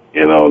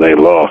 they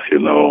lost.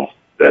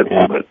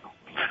 But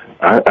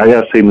I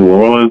got to say New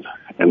Orleans.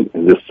 And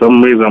there's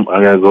some reason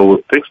I got to go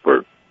with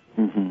Pittsburgh.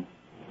 Mm-hmm.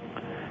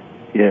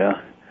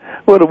 Yeah.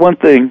 Well, the one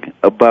thing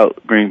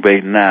about Green Bay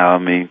now,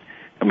 they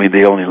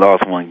only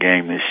lost one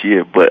game this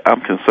year, but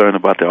I'm concerned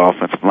about their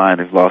offensive line.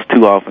 They've lost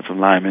 2 offensive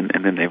linemen,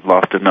 and then they've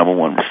lost their number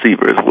 1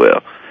 receiver as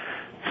well.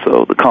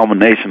 So the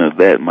culmination of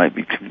that might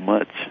be too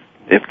much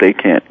if they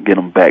can't get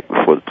them back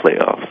before the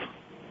playoffs.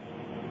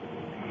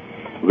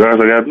 Guys,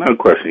 I got another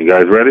question. You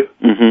guys ready?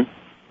 Mm-hmm.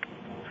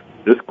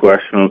 This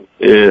question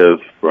is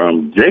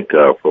from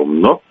Jacob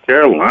from North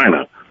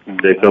Carolina. Mm-hmm.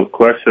 Jacob's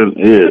question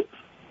is,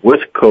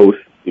 which coach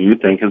do you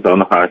think is on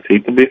the hot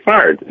seat to be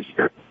fired this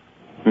year?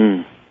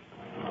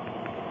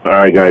 All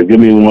right, guys, give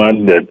me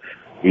one that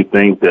you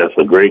think that's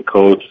a great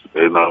coach.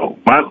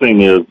 My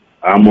thing is,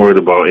 I'm worried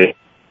about it.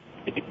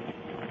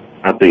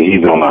 I think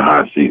he's on the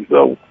hot seat,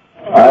 so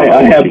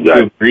I have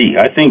to agree.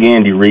 I think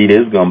Andy Reid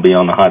is going to be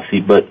on the hot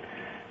seat, but,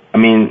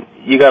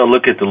 you got to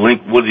look at the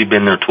link. What has he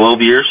been there,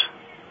 12 years?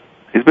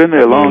 He's been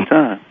there a long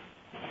time.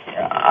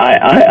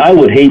 I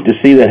would hate to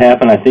see that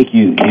happen. I think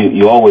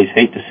you always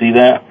hate to see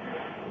that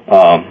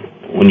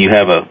when you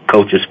have a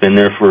coach that's been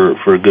there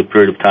for a good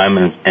period of time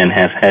and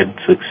has had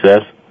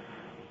success.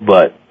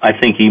 But I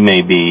think he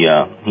may be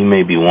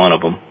one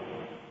of them.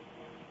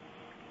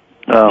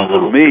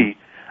 For me,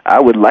 I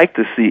would like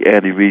to see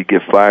Andy Reid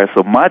get fired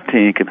so my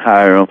team can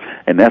hire him,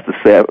 and that's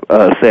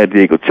the San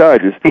Diego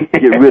Chargers.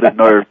 Get rid of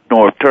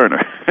Norv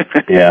Turner.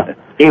 Yeah.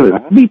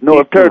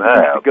 Norv Turner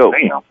needs to go.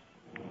 Damn.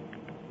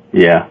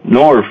 Yeah.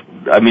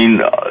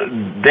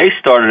 Norv, they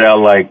started out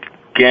like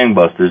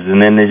gangbusters,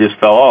 and then they just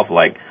fell off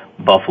like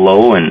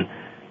Buffalo and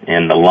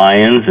the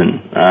Lions,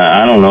 and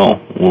I don't know.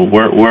 Well,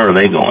 where are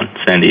they going?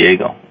 San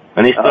Diego.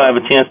 And they still have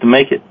a chance to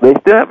make it. They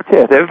still have a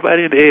chance.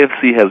 Everybody in the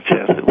AFC has a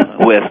chance.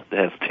 West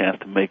has a chance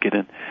to make it.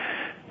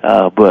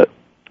 But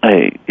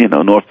hey,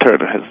 Norv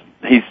Turner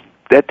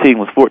that team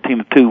was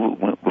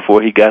 14-2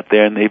 before he got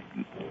there, and they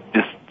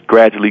just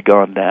gradually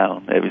gone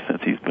down ever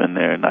since he's been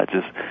there, and I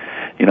just,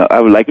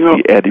 I would like to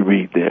see Eddie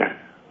Reed there.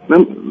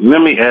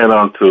 Let me add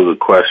on to the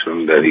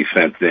question that he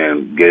sent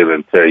in,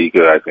 Galen. Terry, you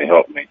guys can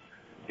help me.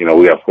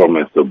 We have 4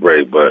 minutes to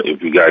break, but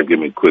if you guys give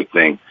me a quick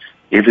thing,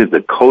 is it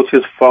the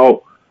coach's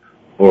fault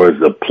or is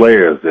the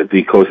players that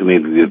the coaches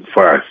need to get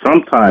fired?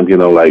 Sometimes,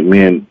 like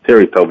me and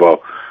Terry talk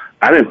about,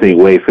 I didn't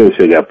think Wade Phillips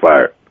should have got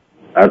fired.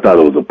 I thought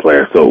it was a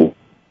player, so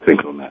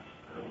think on that.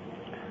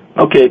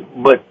 Okay,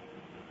 but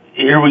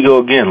here we go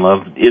again,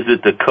 Love. Is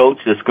it the coach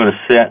that's going to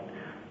set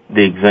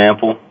the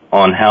example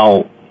on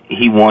how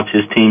he wants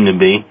his team to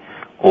be,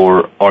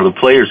 or are the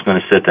players going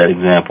to set that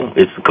example?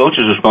 It's the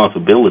coach's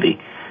responsibility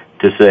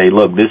to say,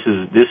 look, this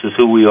is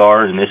who we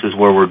are, and this is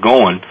where we're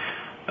going,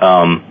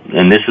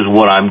 and this is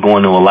what I'm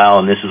going to allow,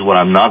 and this is what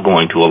I'm not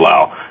going to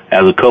allow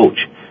as a coach.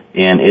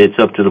 And it's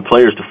up to the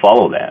players to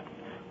follow that.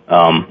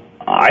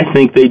 I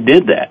think they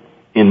did that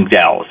in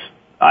Dallas.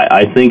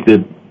 I think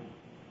that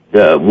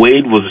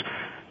Wade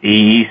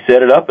he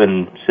set it up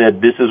and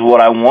said, this is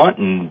what I want,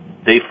 and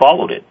they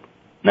followed it.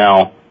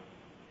 Now,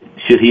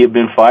 should he have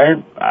been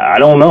fired? I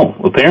don't know,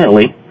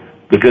 apparently,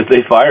 because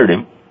they fired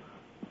him.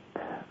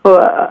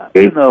 Well,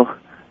 it goes.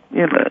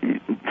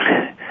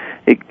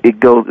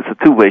 It's a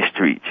two-way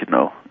street,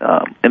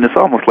 and it's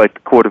almost like the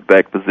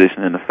quarterback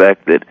position in the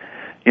fact that,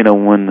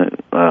 when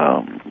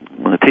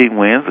the team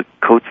wins, the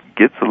coach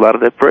gets a lot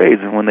of that praise,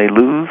 and when they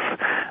lose,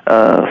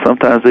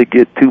 sometimes they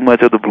get too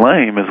much of the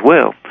blame as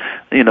well.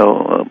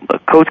 A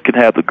coach can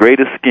have the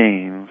greatest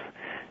schemes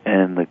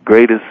and the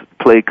greatest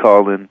play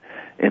calling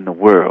in the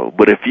world,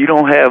 but if you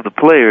don't have the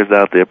players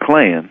out there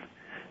playing,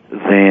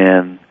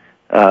 then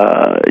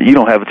you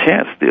don't have a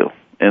chance still.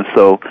 And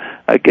so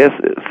I guess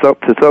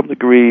to some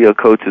degree a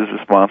coach is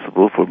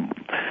responsible for,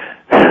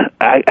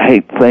 I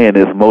hate saying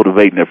this,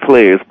 motivating their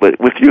players, but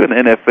if you're in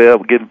the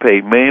NFL getting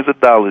paid millions of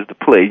dollars to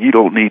play, you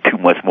don't need too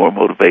much more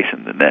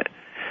motivation than that.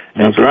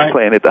 That's right.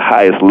 Playing at the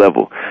highest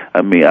level.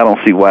 I mean, I don't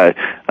see why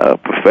a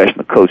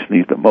professional coach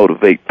needs to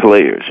motivate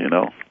players,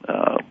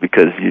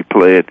 because you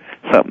play at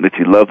something that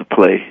you love to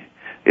play.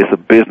 It's a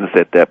business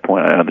at that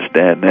point. I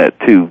understand that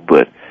too,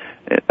 but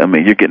I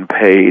mean, you're getting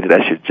paid.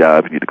 That's your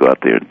job. You need to go out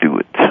there and do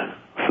it.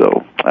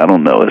 So I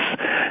don't know. It's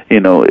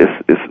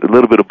a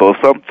little bit of both.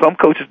 Some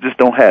coaches just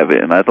don't have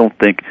it, and I think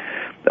that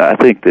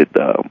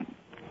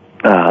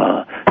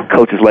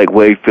coaches like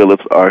Wade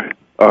Phillips are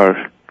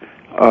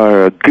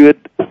good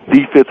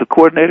defensive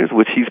coordinators,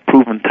 which he's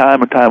proven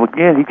time and time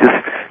again. He just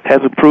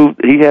hasn't proved.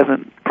 He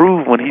hasn't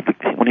proved when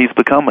he's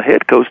become a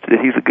head coach that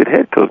he's a good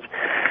head coach.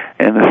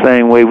 And the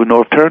same way with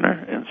North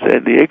Turner in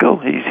San Diego,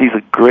 he's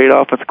a great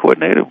offensive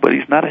coordinator, but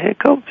he's not a head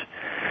coach.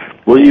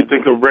 What do you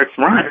think of Rex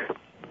Ryan?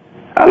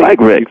 I like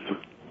Rex.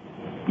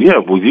 Yeah,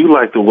 well, you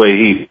like the way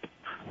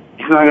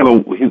he's not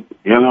going to,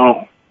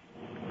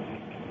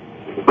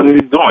 what is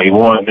he doing? He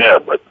won there,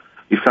 but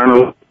he's kind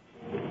of...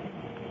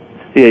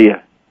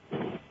 Yeah.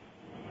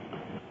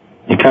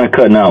 You're kind of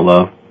cutting out,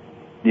 Love.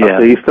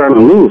 Yeah. He's starting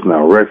to lose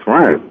now, Rex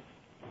Ryan.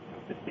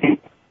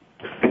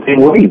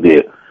 What he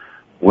did.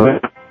 Well,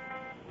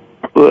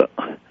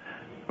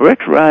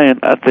 Rex Ryan,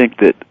 I think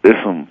that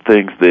there's some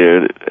things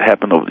there that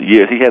happened over the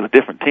years. He has a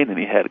different team than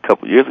he had a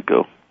couple of years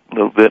ago, a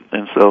little bit,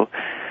 and so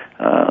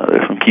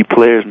there's some key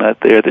players not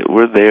there that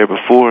were there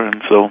before,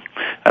 and so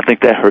I think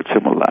that hurts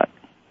him a lot.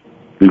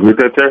 You agree with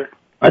that, Terry?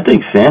 I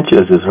think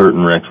Sanchez is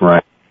hurting Rex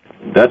Ryan.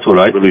 That's what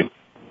I think.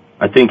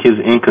 I think his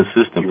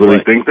inconsistent play. You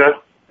really think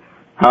that?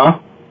 Huh?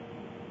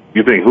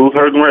 You think who's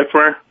hurting Rex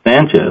Ryan?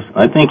 Sanchez.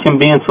 I think him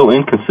being so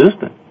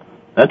inconsistent.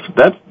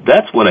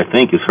 That's what I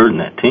think is hurting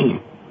that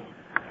team.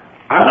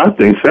 I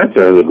think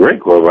Sanchez is a great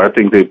quarterback. I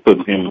think they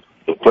put him,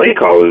 the play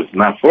call is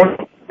not for him.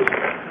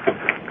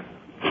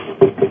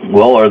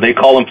 Well, are they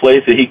calling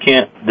plays that he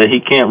can't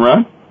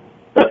run?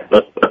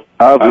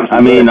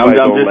 I mean, I'm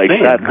just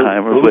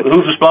saying.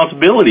 Whose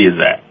responsibility is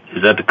that?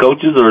 Is that the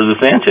coaches or is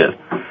it Sanchez?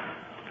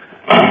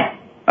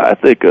 I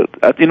think,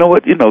 you know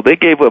what? They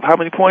gave up how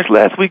many points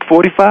last week?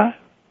 45?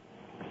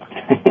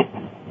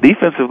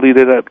 Defensively,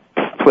 they're not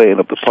playing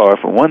up to par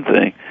for one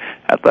thing.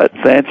 I thought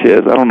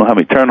Sanchez, I don't know how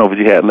many turnovers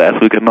he had last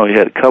week. I know he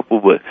had a couple,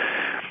 but,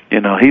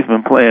 he's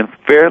been playing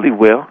fairly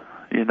well,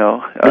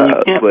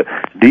 but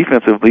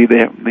defensively, you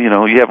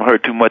haven't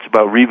heard too much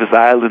about Revis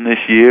Island this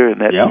year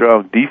and that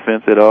strong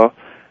defense at all.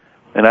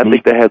 And I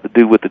think that has to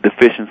do with the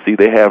deficiency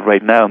they have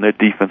right now in their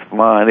defensive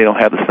line. They don't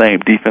have the same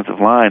defensive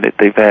line that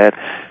they've had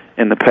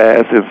in the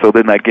past, and so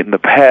they're not getting the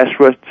pass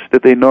rush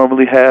that they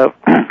normally have.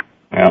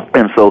 Yeah.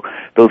 And so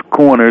those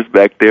corners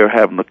back there are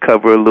having to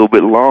cover a little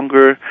bit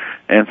longer,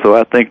 and so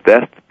I think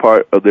that's the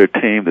part of their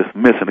team that's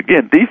missing.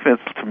 Again,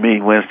 defense, to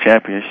me, wins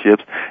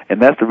championships,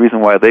 and that's the reason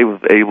why they was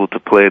able to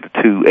play the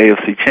 2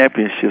 AFC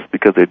championships,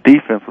 because their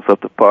defense was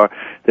up to par.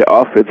 Their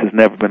offense has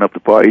never been up to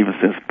par, even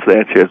since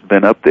Sanchez has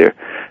been up there.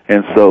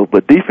 And so,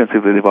 but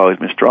defensively, they've always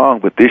been strong,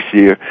 but this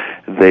year,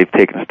 they've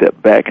taken a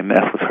step back, and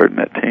that's what's hurting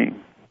that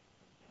team.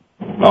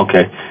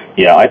 Okay.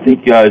 Yeah, I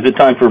think, is it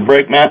time for a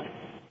break, Matt?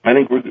 I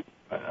think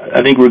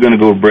we're going to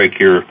go to break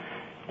here,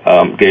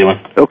 Galen.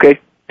 Okay.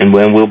 And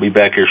we'll be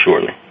back here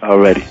shortly. All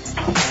righty.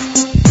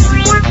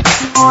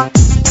 Your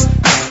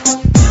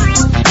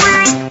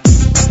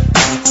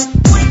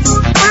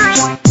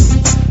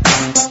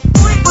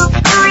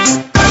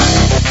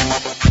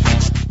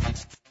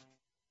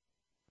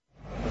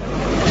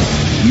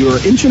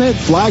internet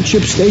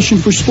flagship station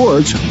for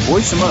sports,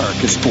 Voice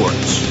America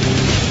Sports.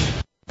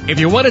 If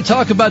you want to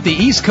talk about the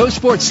East Coast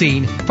sports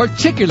scene,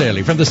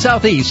 particularly from the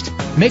Southeast,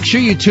 make sure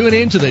you tune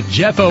in to the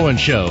Jeff Owens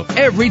Show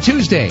every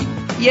Tuesday.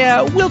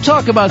 Yeah, we'll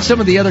talk about some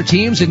of the other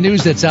teams and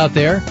news that's out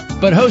there,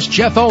 but host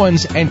Jeff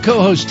Owens and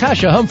co-host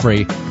Tasha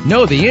Humphrey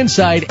know the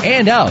inside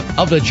and out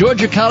of the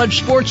Georgia College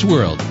sports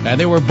world, and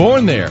they were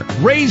born there,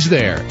 raised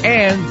there,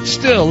 and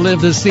still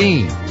live the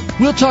scene.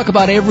 We'll talk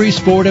about every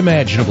sport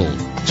imaginable.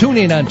 Tune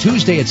in on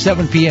Tuesday at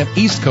 7 p.m.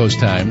 East Coast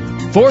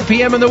time, 4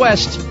 p.m. in the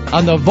West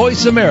on the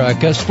Voice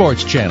America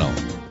Sports Channel.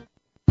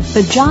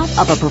 The job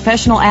of a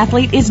professional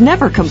athlete is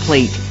never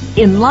complete.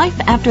 In Life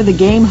After the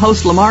Game,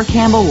 host Lamar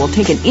Campbell will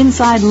take an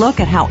inside look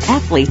at how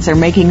athletes are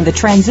making the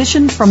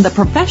transition from the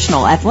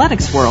professional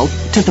athletics world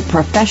to the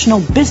professional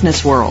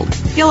business world.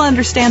 You'll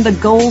understand the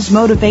goals,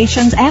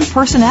 motivations, and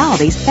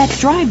personalities that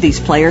drive these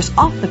players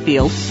off the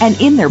field and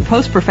in their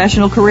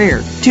post-professional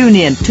career. Tune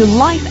in to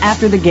Life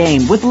After the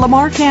Game with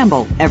Lamar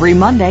Campbell every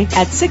Monday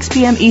at 6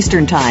 p.m.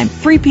 Eastern Time,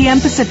 3 p.m.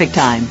 Pacific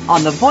Time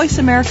on the Voice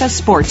America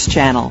Sports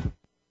Channel.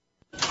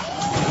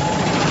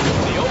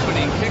 The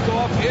opening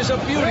kickoff is a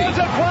beauty. There's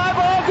a fly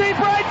ball deep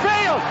right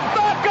field.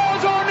 Back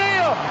goes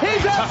O'Neal.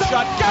 He's at the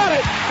shot. Got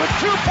it with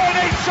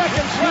 2.8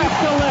 seconds left.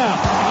 To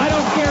left. I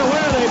don't care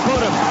where they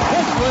put him.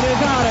 This one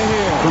is out of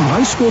here. From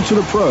high school to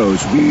the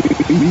pros, we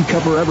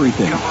cover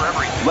everything.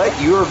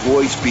 Let your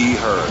voice be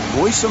heard.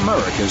 Voice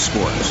America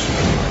Sports.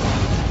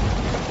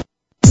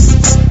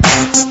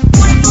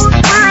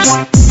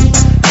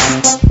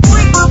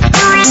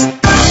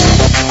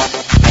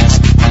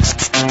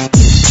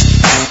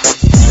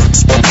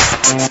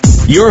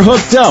 You're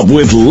hooked up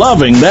with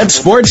Loving That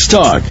Sports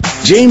Talk.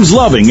 James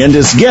Loving and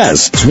his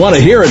guests want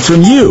to hear it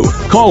from you.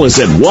 Call us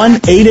at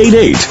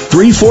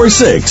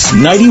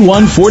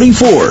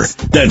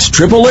 1-888-346-9144. That's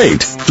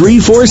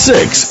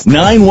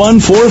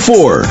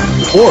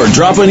 888-346-9144. Or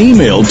drop an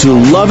email to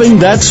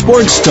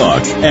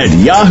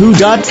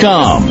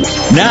lovingthatsportstalk@yahoo.com.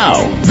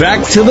 Now,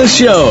 back to the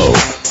show.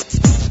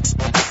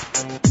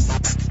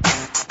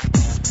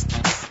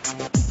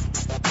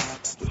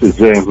 This is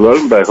James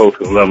Loving, back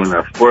hosting Loving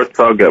That Sports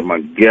Talk. Got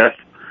my guest,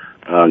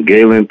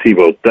 Galen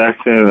Tebow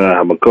Thaxton, and I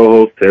have my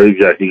co-host, Terry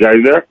Jack. You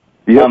guys there?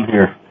 Yeah, I'm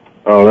here.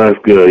 Oh, that's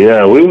good.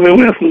 Yeah, we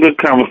had some good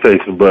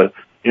conversations, but,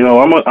 you know,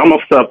 I'm gonna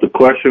stop the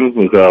questions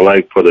because I'm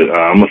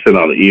gonna send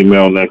out an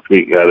email next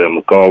week, have them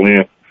to call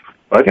in.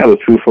 I got the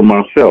truth for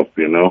myself,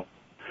 you know.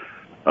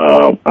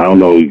 I don't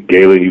know,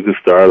 Galen, you can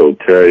start, or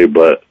Terry,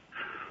 but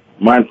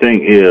my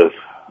thing is,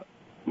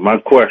 my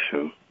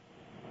question,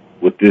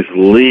 with this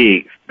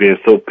league being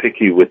so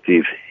picky with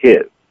these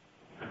hits,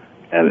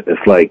 and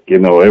it's like, you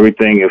know,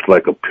 everything is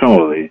like a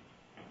penalty.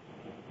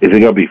 Is it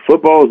going to be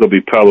football or is it going to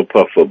be Power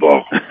Puff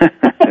football?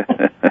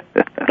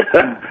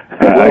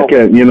 I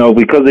can't, you know,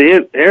 because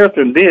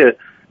Harrison did,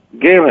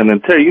 Galen,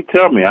 and Terry, you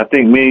tell me, I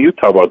think me and you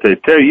talk about Terry.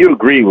 Terry, you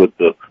agree with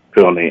the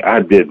penalty.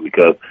 I did,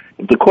 because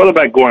if the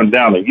quarterback going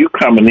down and you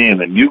coming in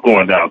and you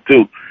going down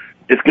too,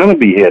 it's going to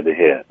be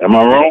head-to-head. Am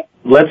I wrong?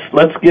 Let's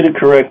get it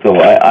correct, though.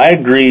 I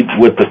agreed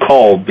with the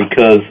call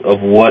because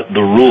of what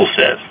the rule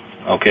says,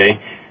 okay?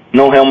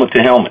 No helmet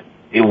to helmet.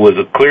 It was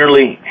a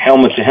clearly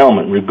helmet to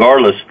helmet,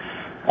 regardless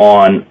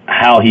on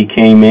how he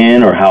came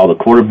in or how the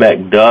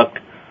quarterback ducked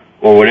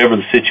or whatever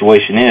the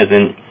situation is.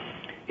 And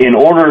in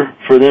order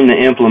for them to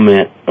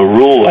implement a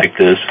rule like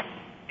this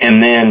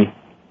and then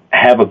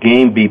have a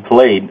game be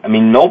played, I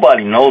mean,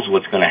 nobody knows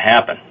what's going to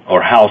happen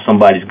or how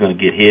somebody's going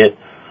to get hit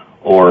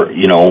or,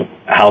 you know,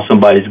 how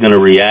somebody's going to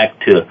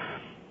react to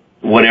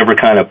whatever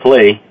kind of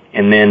play,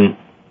 and then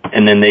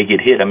they get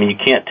hit. I mean, you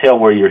can't tell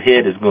where your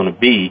head is going to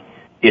be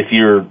if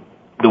you're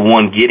the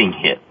one getting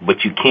hit,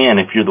 but you can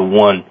if you're the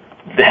one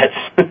that's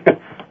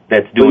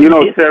doing it. You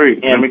know, it. Terry,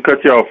 let me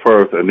cut you off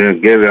first, and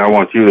then Gary, I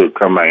want you to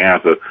come back and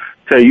answer.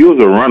 Terry, you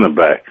was a running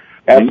back.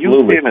 Absolutely. And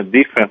you seeing the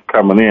defense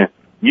coming in,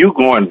 you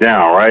going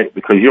down, right?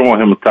 Because you don't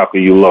want him to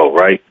tackle you low,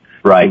 right?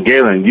 Right. And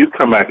Galen, you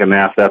come back and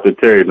ask after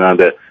Terry done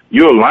that.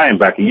 You're a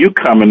linebacker. You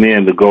coming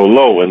in to go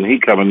low, and he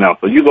coming down.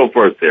 So you go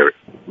first, Terry.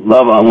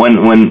 Love when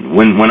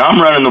I'm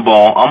running the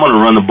ball, I'm going to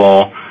run the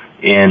ball,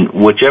 and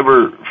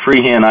whichever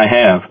free hand I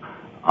have,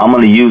 I'm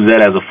going to use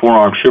that as a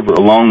forearm shiver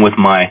along with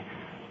my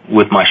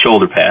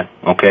shoulder pad.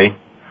 Okay,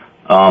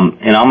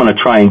 and I'm going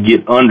to try and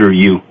get under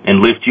you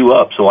and lift you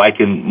up so I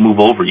can move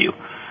over you.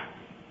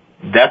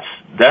 That's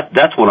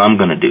what I'm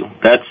going to do.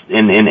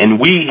 And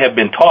we have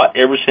been taught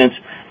ever since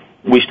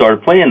we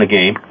started playing the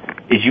game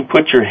is you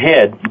put your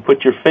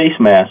face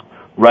mask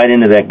right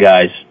into that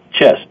guy's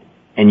chest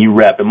and you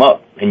wrap him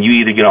up and you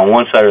either get on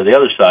one side or the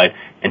other side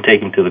and take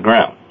him to the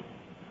ground.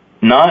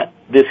 Not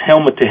this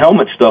helmet to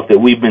helmet stuff that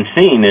we've been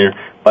seeing there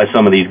by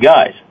some of these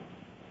guys.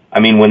 I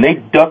mean, when they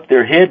duck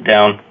their head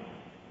down,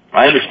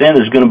 I understand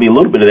there's going to be a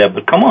little bit of that,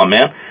 but come on,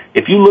 man.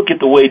 If you look at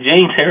the way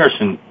James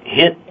Harrison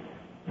hit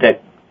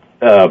that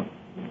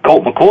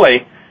Colt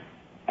McCoy,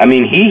 I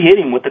mean, he hit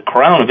him with the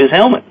crown of his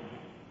helmet.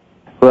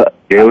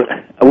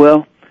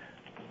 Well,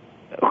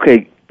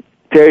 okay,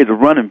 Terry's a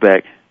running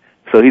back,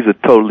 so he's a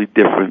totally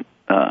different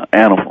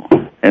animal.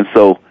 And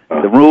so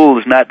the rule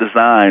is not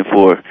designed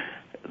for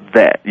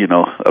that,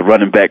 a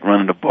running back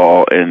running the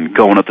ball and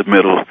going up the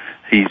middle.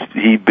 He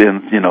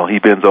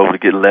bends over to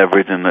get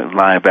leverage, and the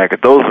linebacker.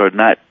 Those are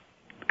not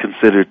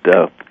considered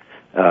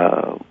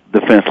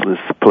defenseless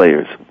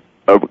players.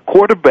 A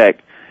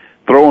quarterback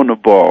throwing the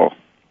ball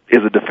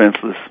is a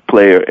defenseless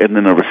player, and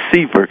then a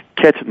receiver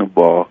catching the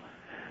ball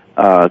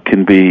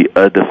can be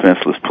a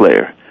defenseless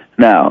player.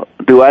 Now,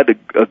 do I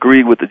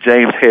agree with the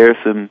James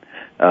Harrison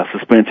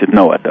suspension?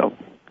 No, I don't.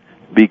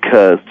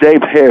 Because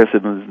James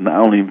Harrison, I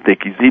don't even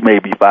think he may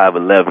be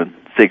 5'11",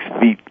 6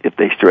 feet if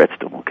they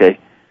stretched him, okay?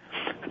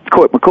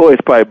 McCoy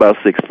is probably about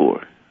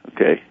 6'4",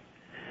 okay?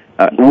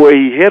 Where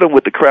he hit him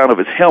with the crown of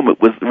his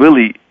helmet was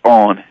really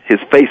on his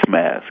face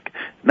mask,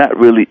 not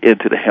really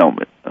into the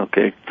helmet,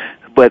 okay?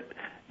 But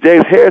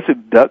James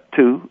Harrison ducked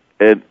too,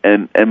 and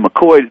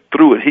McCoy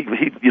threw it.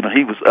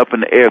 He was up in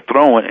the air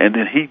throwing, and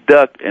then he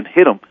ducked and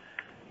hit him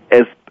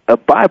as a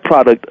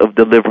byproduct of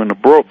delivering the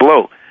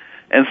blow.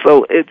 And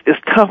so it's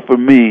tough for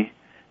me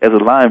as a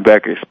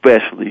linebacker,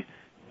 especially,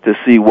 to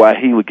see why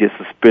he would get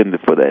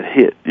suspended for that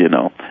hit.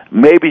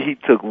 Maybe he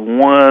took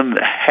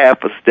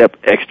 1/2 a step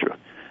extra.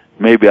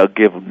 Maybe I'll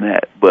give him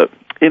that. But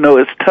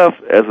it's tough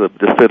as a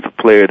defensive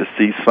player to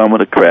see some of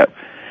the crap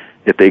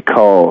that they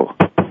call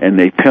and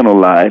they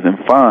penalize and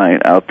fine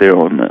out there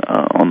on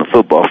the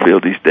football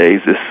field these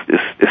days.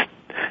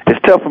 It's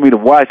tough for me to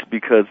watch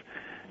because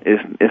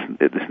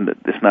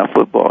it's not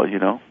football,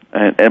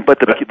 but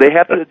they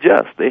have to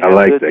adjust. They have to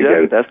adjust.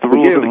 That. That's the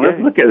rules of the game.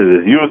 Let's look at it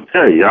as you and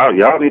Terry.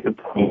 Y'all need to.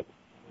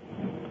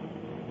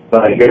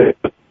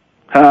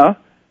 Huh?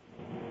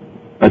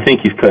 I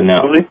think he's cutting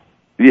out.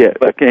 Yeah,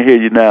 I can't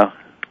hear you now.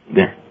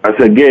 Yeah. I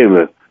said,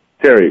 Galen,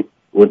 Terry,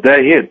 with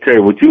that hit,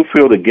 Terry, would you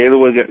feel that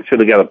Galen should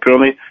have got a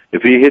penalty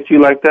if he hit you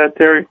like that,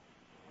 Terry?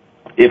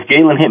 If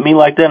Galen hit me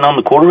like that and I'm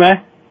the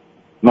quarterback?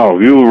 No,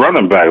 if you were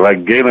running back,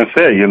 like Galen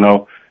said,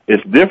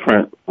 it's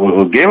different.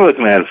 What Galen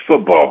looking at is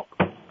football.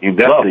 You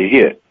definitely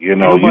hit.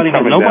 Nobody's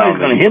going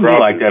to hit me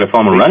like that if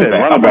I'm a running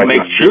back. I'm going to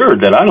make sure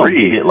that I don't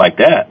get hit like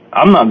that.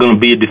 I'm not going to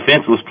be a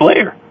defenseless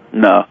player.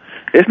 No.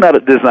 It's not a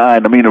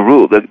design. The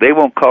rule. They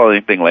won't call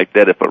anything like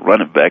that if a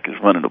running back is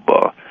running the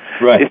ball.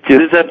 Right. It's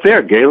just, is that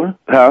fair, Galen?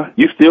 Huh?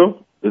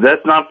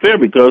 That's not fair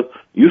because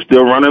you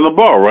still running the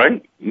ball,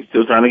 right? You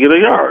still trying to get a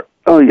yard.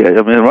 Oh, yeah.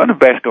 Running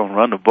backs going to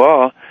run the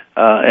ball,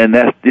 and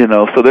that's,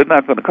 so they're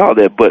not going to call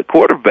that. But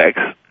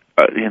quarterbacks,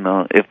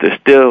 if they're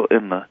still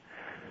not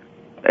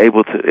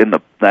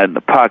in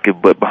the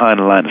pocket, but behind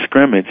the line of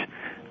scrimmage,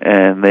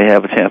 and they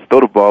have a chance to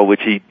throw the ball,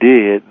 which he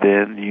did,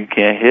 then you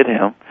can't hit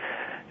him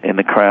in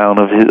the crown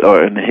of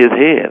in his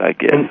head, I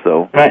guess.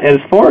 So as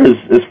far as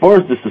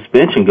the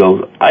suspension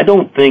goes, I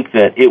don't think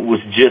that it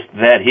was just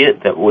that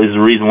hit that was the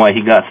reason why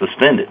he got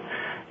suspended.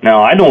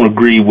 Now, I don't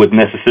agree with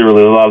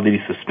necessarily a lot of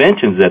these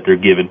suspensions that they're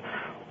given,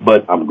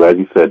 but I'm glad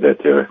you said that,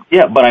 Terry.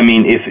 Yeah, but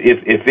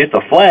if it's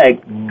a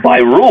flag by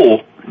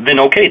rule, then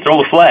okay, throw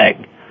the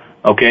flag.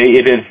 Okay,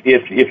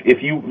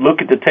 if you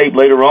look at the tape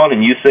later on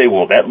and you say,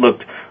 well, that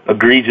looked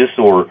egregious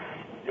or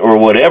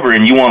whatever,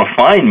 and you want to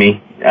fine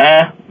me,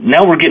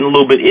 now we're getting a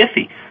little bit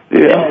iffy.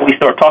 Yeah. Then when we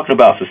start talking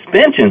about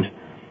suspensions,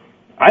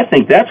 I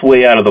think that's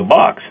way out of the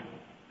box.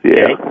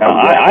 Yeah, okay?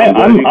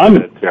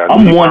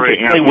 I'm one to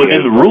stay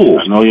within the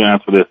rules. I know you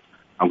answered this.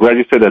 I'm glad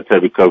you said that,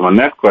 Ted, because my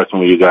next question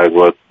with you guys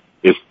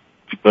is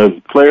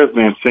players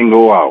being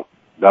singled out.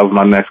 That was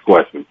my next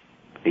question.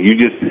 And you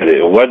just said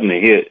it wasn't a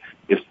hit.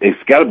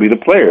 It's got to be the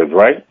players,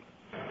 right?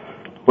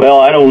 Well,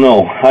 I don't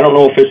know. I don't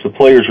know if it's the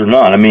players or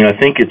not. I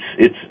think it's.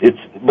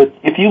 But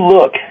if you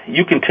look,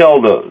 you can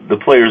tell the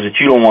players that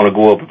you don't want to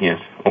go up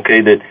against.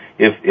 Okay, that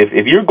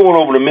if you're going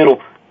over the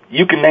middle,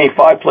 you can name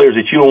 5 players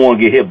that you don't want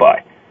to get hit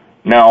by.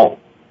 Now,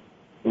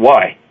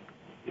 why?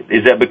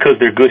 Is that because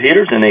they're good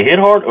hitters and they hit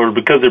hard, or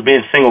because they're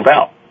being singled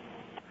out?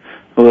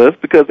 Well, that's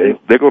because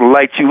they're going to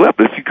light you up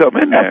if you come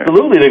in there.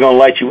 Absolutely, they're going to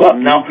light you up.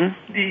 Mm-hmm. Now,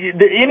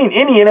 any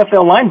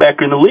NFL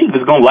linebacker in the league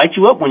is going to light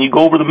you up when you go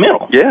over the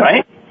middle. Yeah.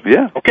 Right?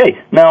 Yeah. Okay.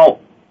 Now,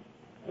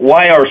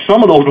 why are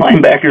some of those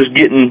linebackers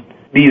getting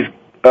these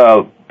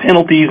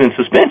penalties and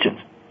suspensions?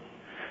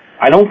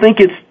 I don't think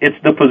it's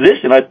the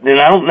position, and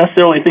I don't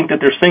necessarily think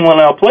that they're singling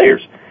out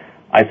players.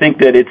 I think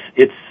that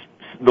it's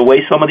the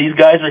way some of these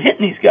guys are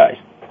hitting these guys.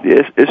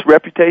 Yeah, it's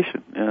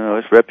reputation.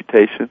 It's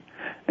reputation.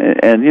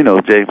 And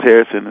James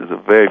Harrison is a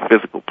very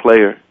physical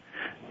player,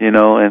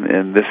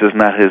 and this is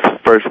not his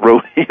first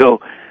rodeo,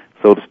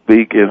 so to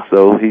speak, and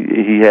so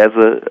he has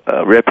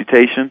a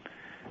reputation,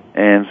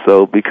 and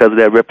so because of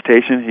that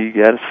reputation, he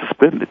got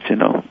suspended,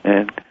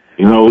 and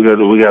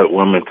we got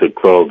 1 minute to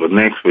close, but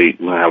next week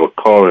we're gonna have a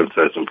call-in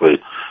session, please.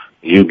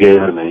 You,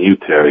 Galen, and you,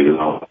 Terry,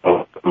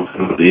 let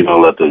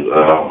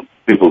the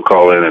people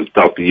call in and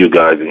talk to you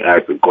guys and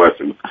ask them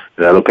questions. Is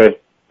that okay?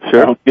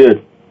 Sure. Sounds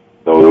good.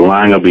 So the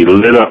line will be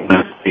lit up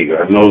next week.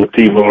 I know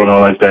T-Bone and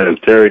all like that,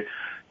 and Terry,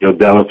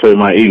 Dallas played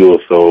my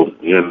Eagles, so,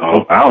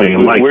 I don't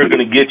even like We're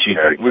going to get you.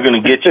 We're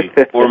going to get you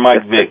for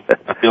Mike Vick.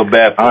 I feel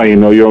bad for you. I don't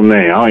even know your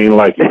name. I don't even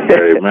like you,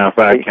 Gary. Matter of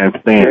fact, I can't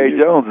stand Jerry you.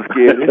 Jones is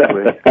scared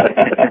anyway.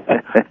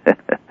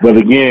 But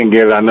again,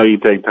 Gary, I know you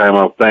take time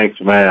off.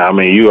 Thanks, man. I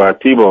mean, you are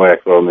Tebow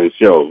X on this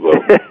show. So.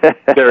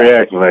 Terry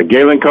Axel, like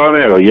Galen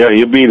Cornell. Yeah,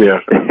 you'll be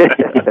there.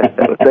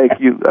 Well, thank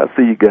you. I'll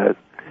see you guys.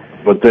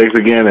 But thanks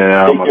again,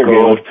 and my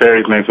co-host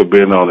Terry, thanks for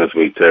being on this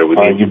week, Terry. We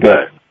need you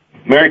back.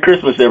 Merry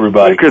Christmas,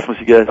 everybody. Merry Christmas,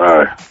 you guys. All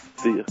right.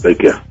 See you. Take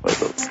care.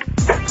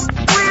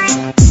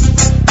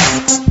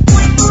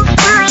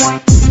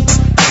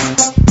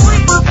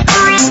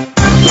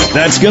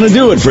 That's going to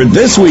do it for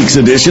this week's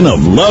edition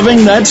of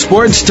Loving That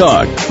Sports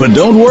Talk. But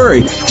don't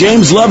worry,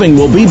 James Loving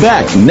will be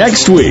back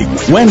next week,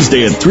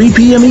 Wednesday at 3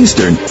 p.m.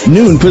 Eastern,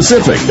 noon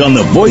Pacific, on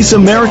the Voice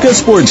America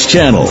Sports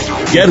Channel.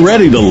 Get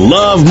ready to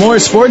love more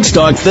sports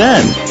talk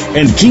then.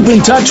 And keep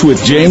in touch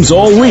with James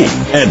all week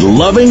at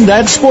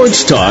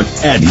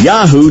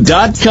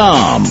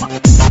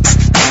lovingthatsportstalk@yahoo.com.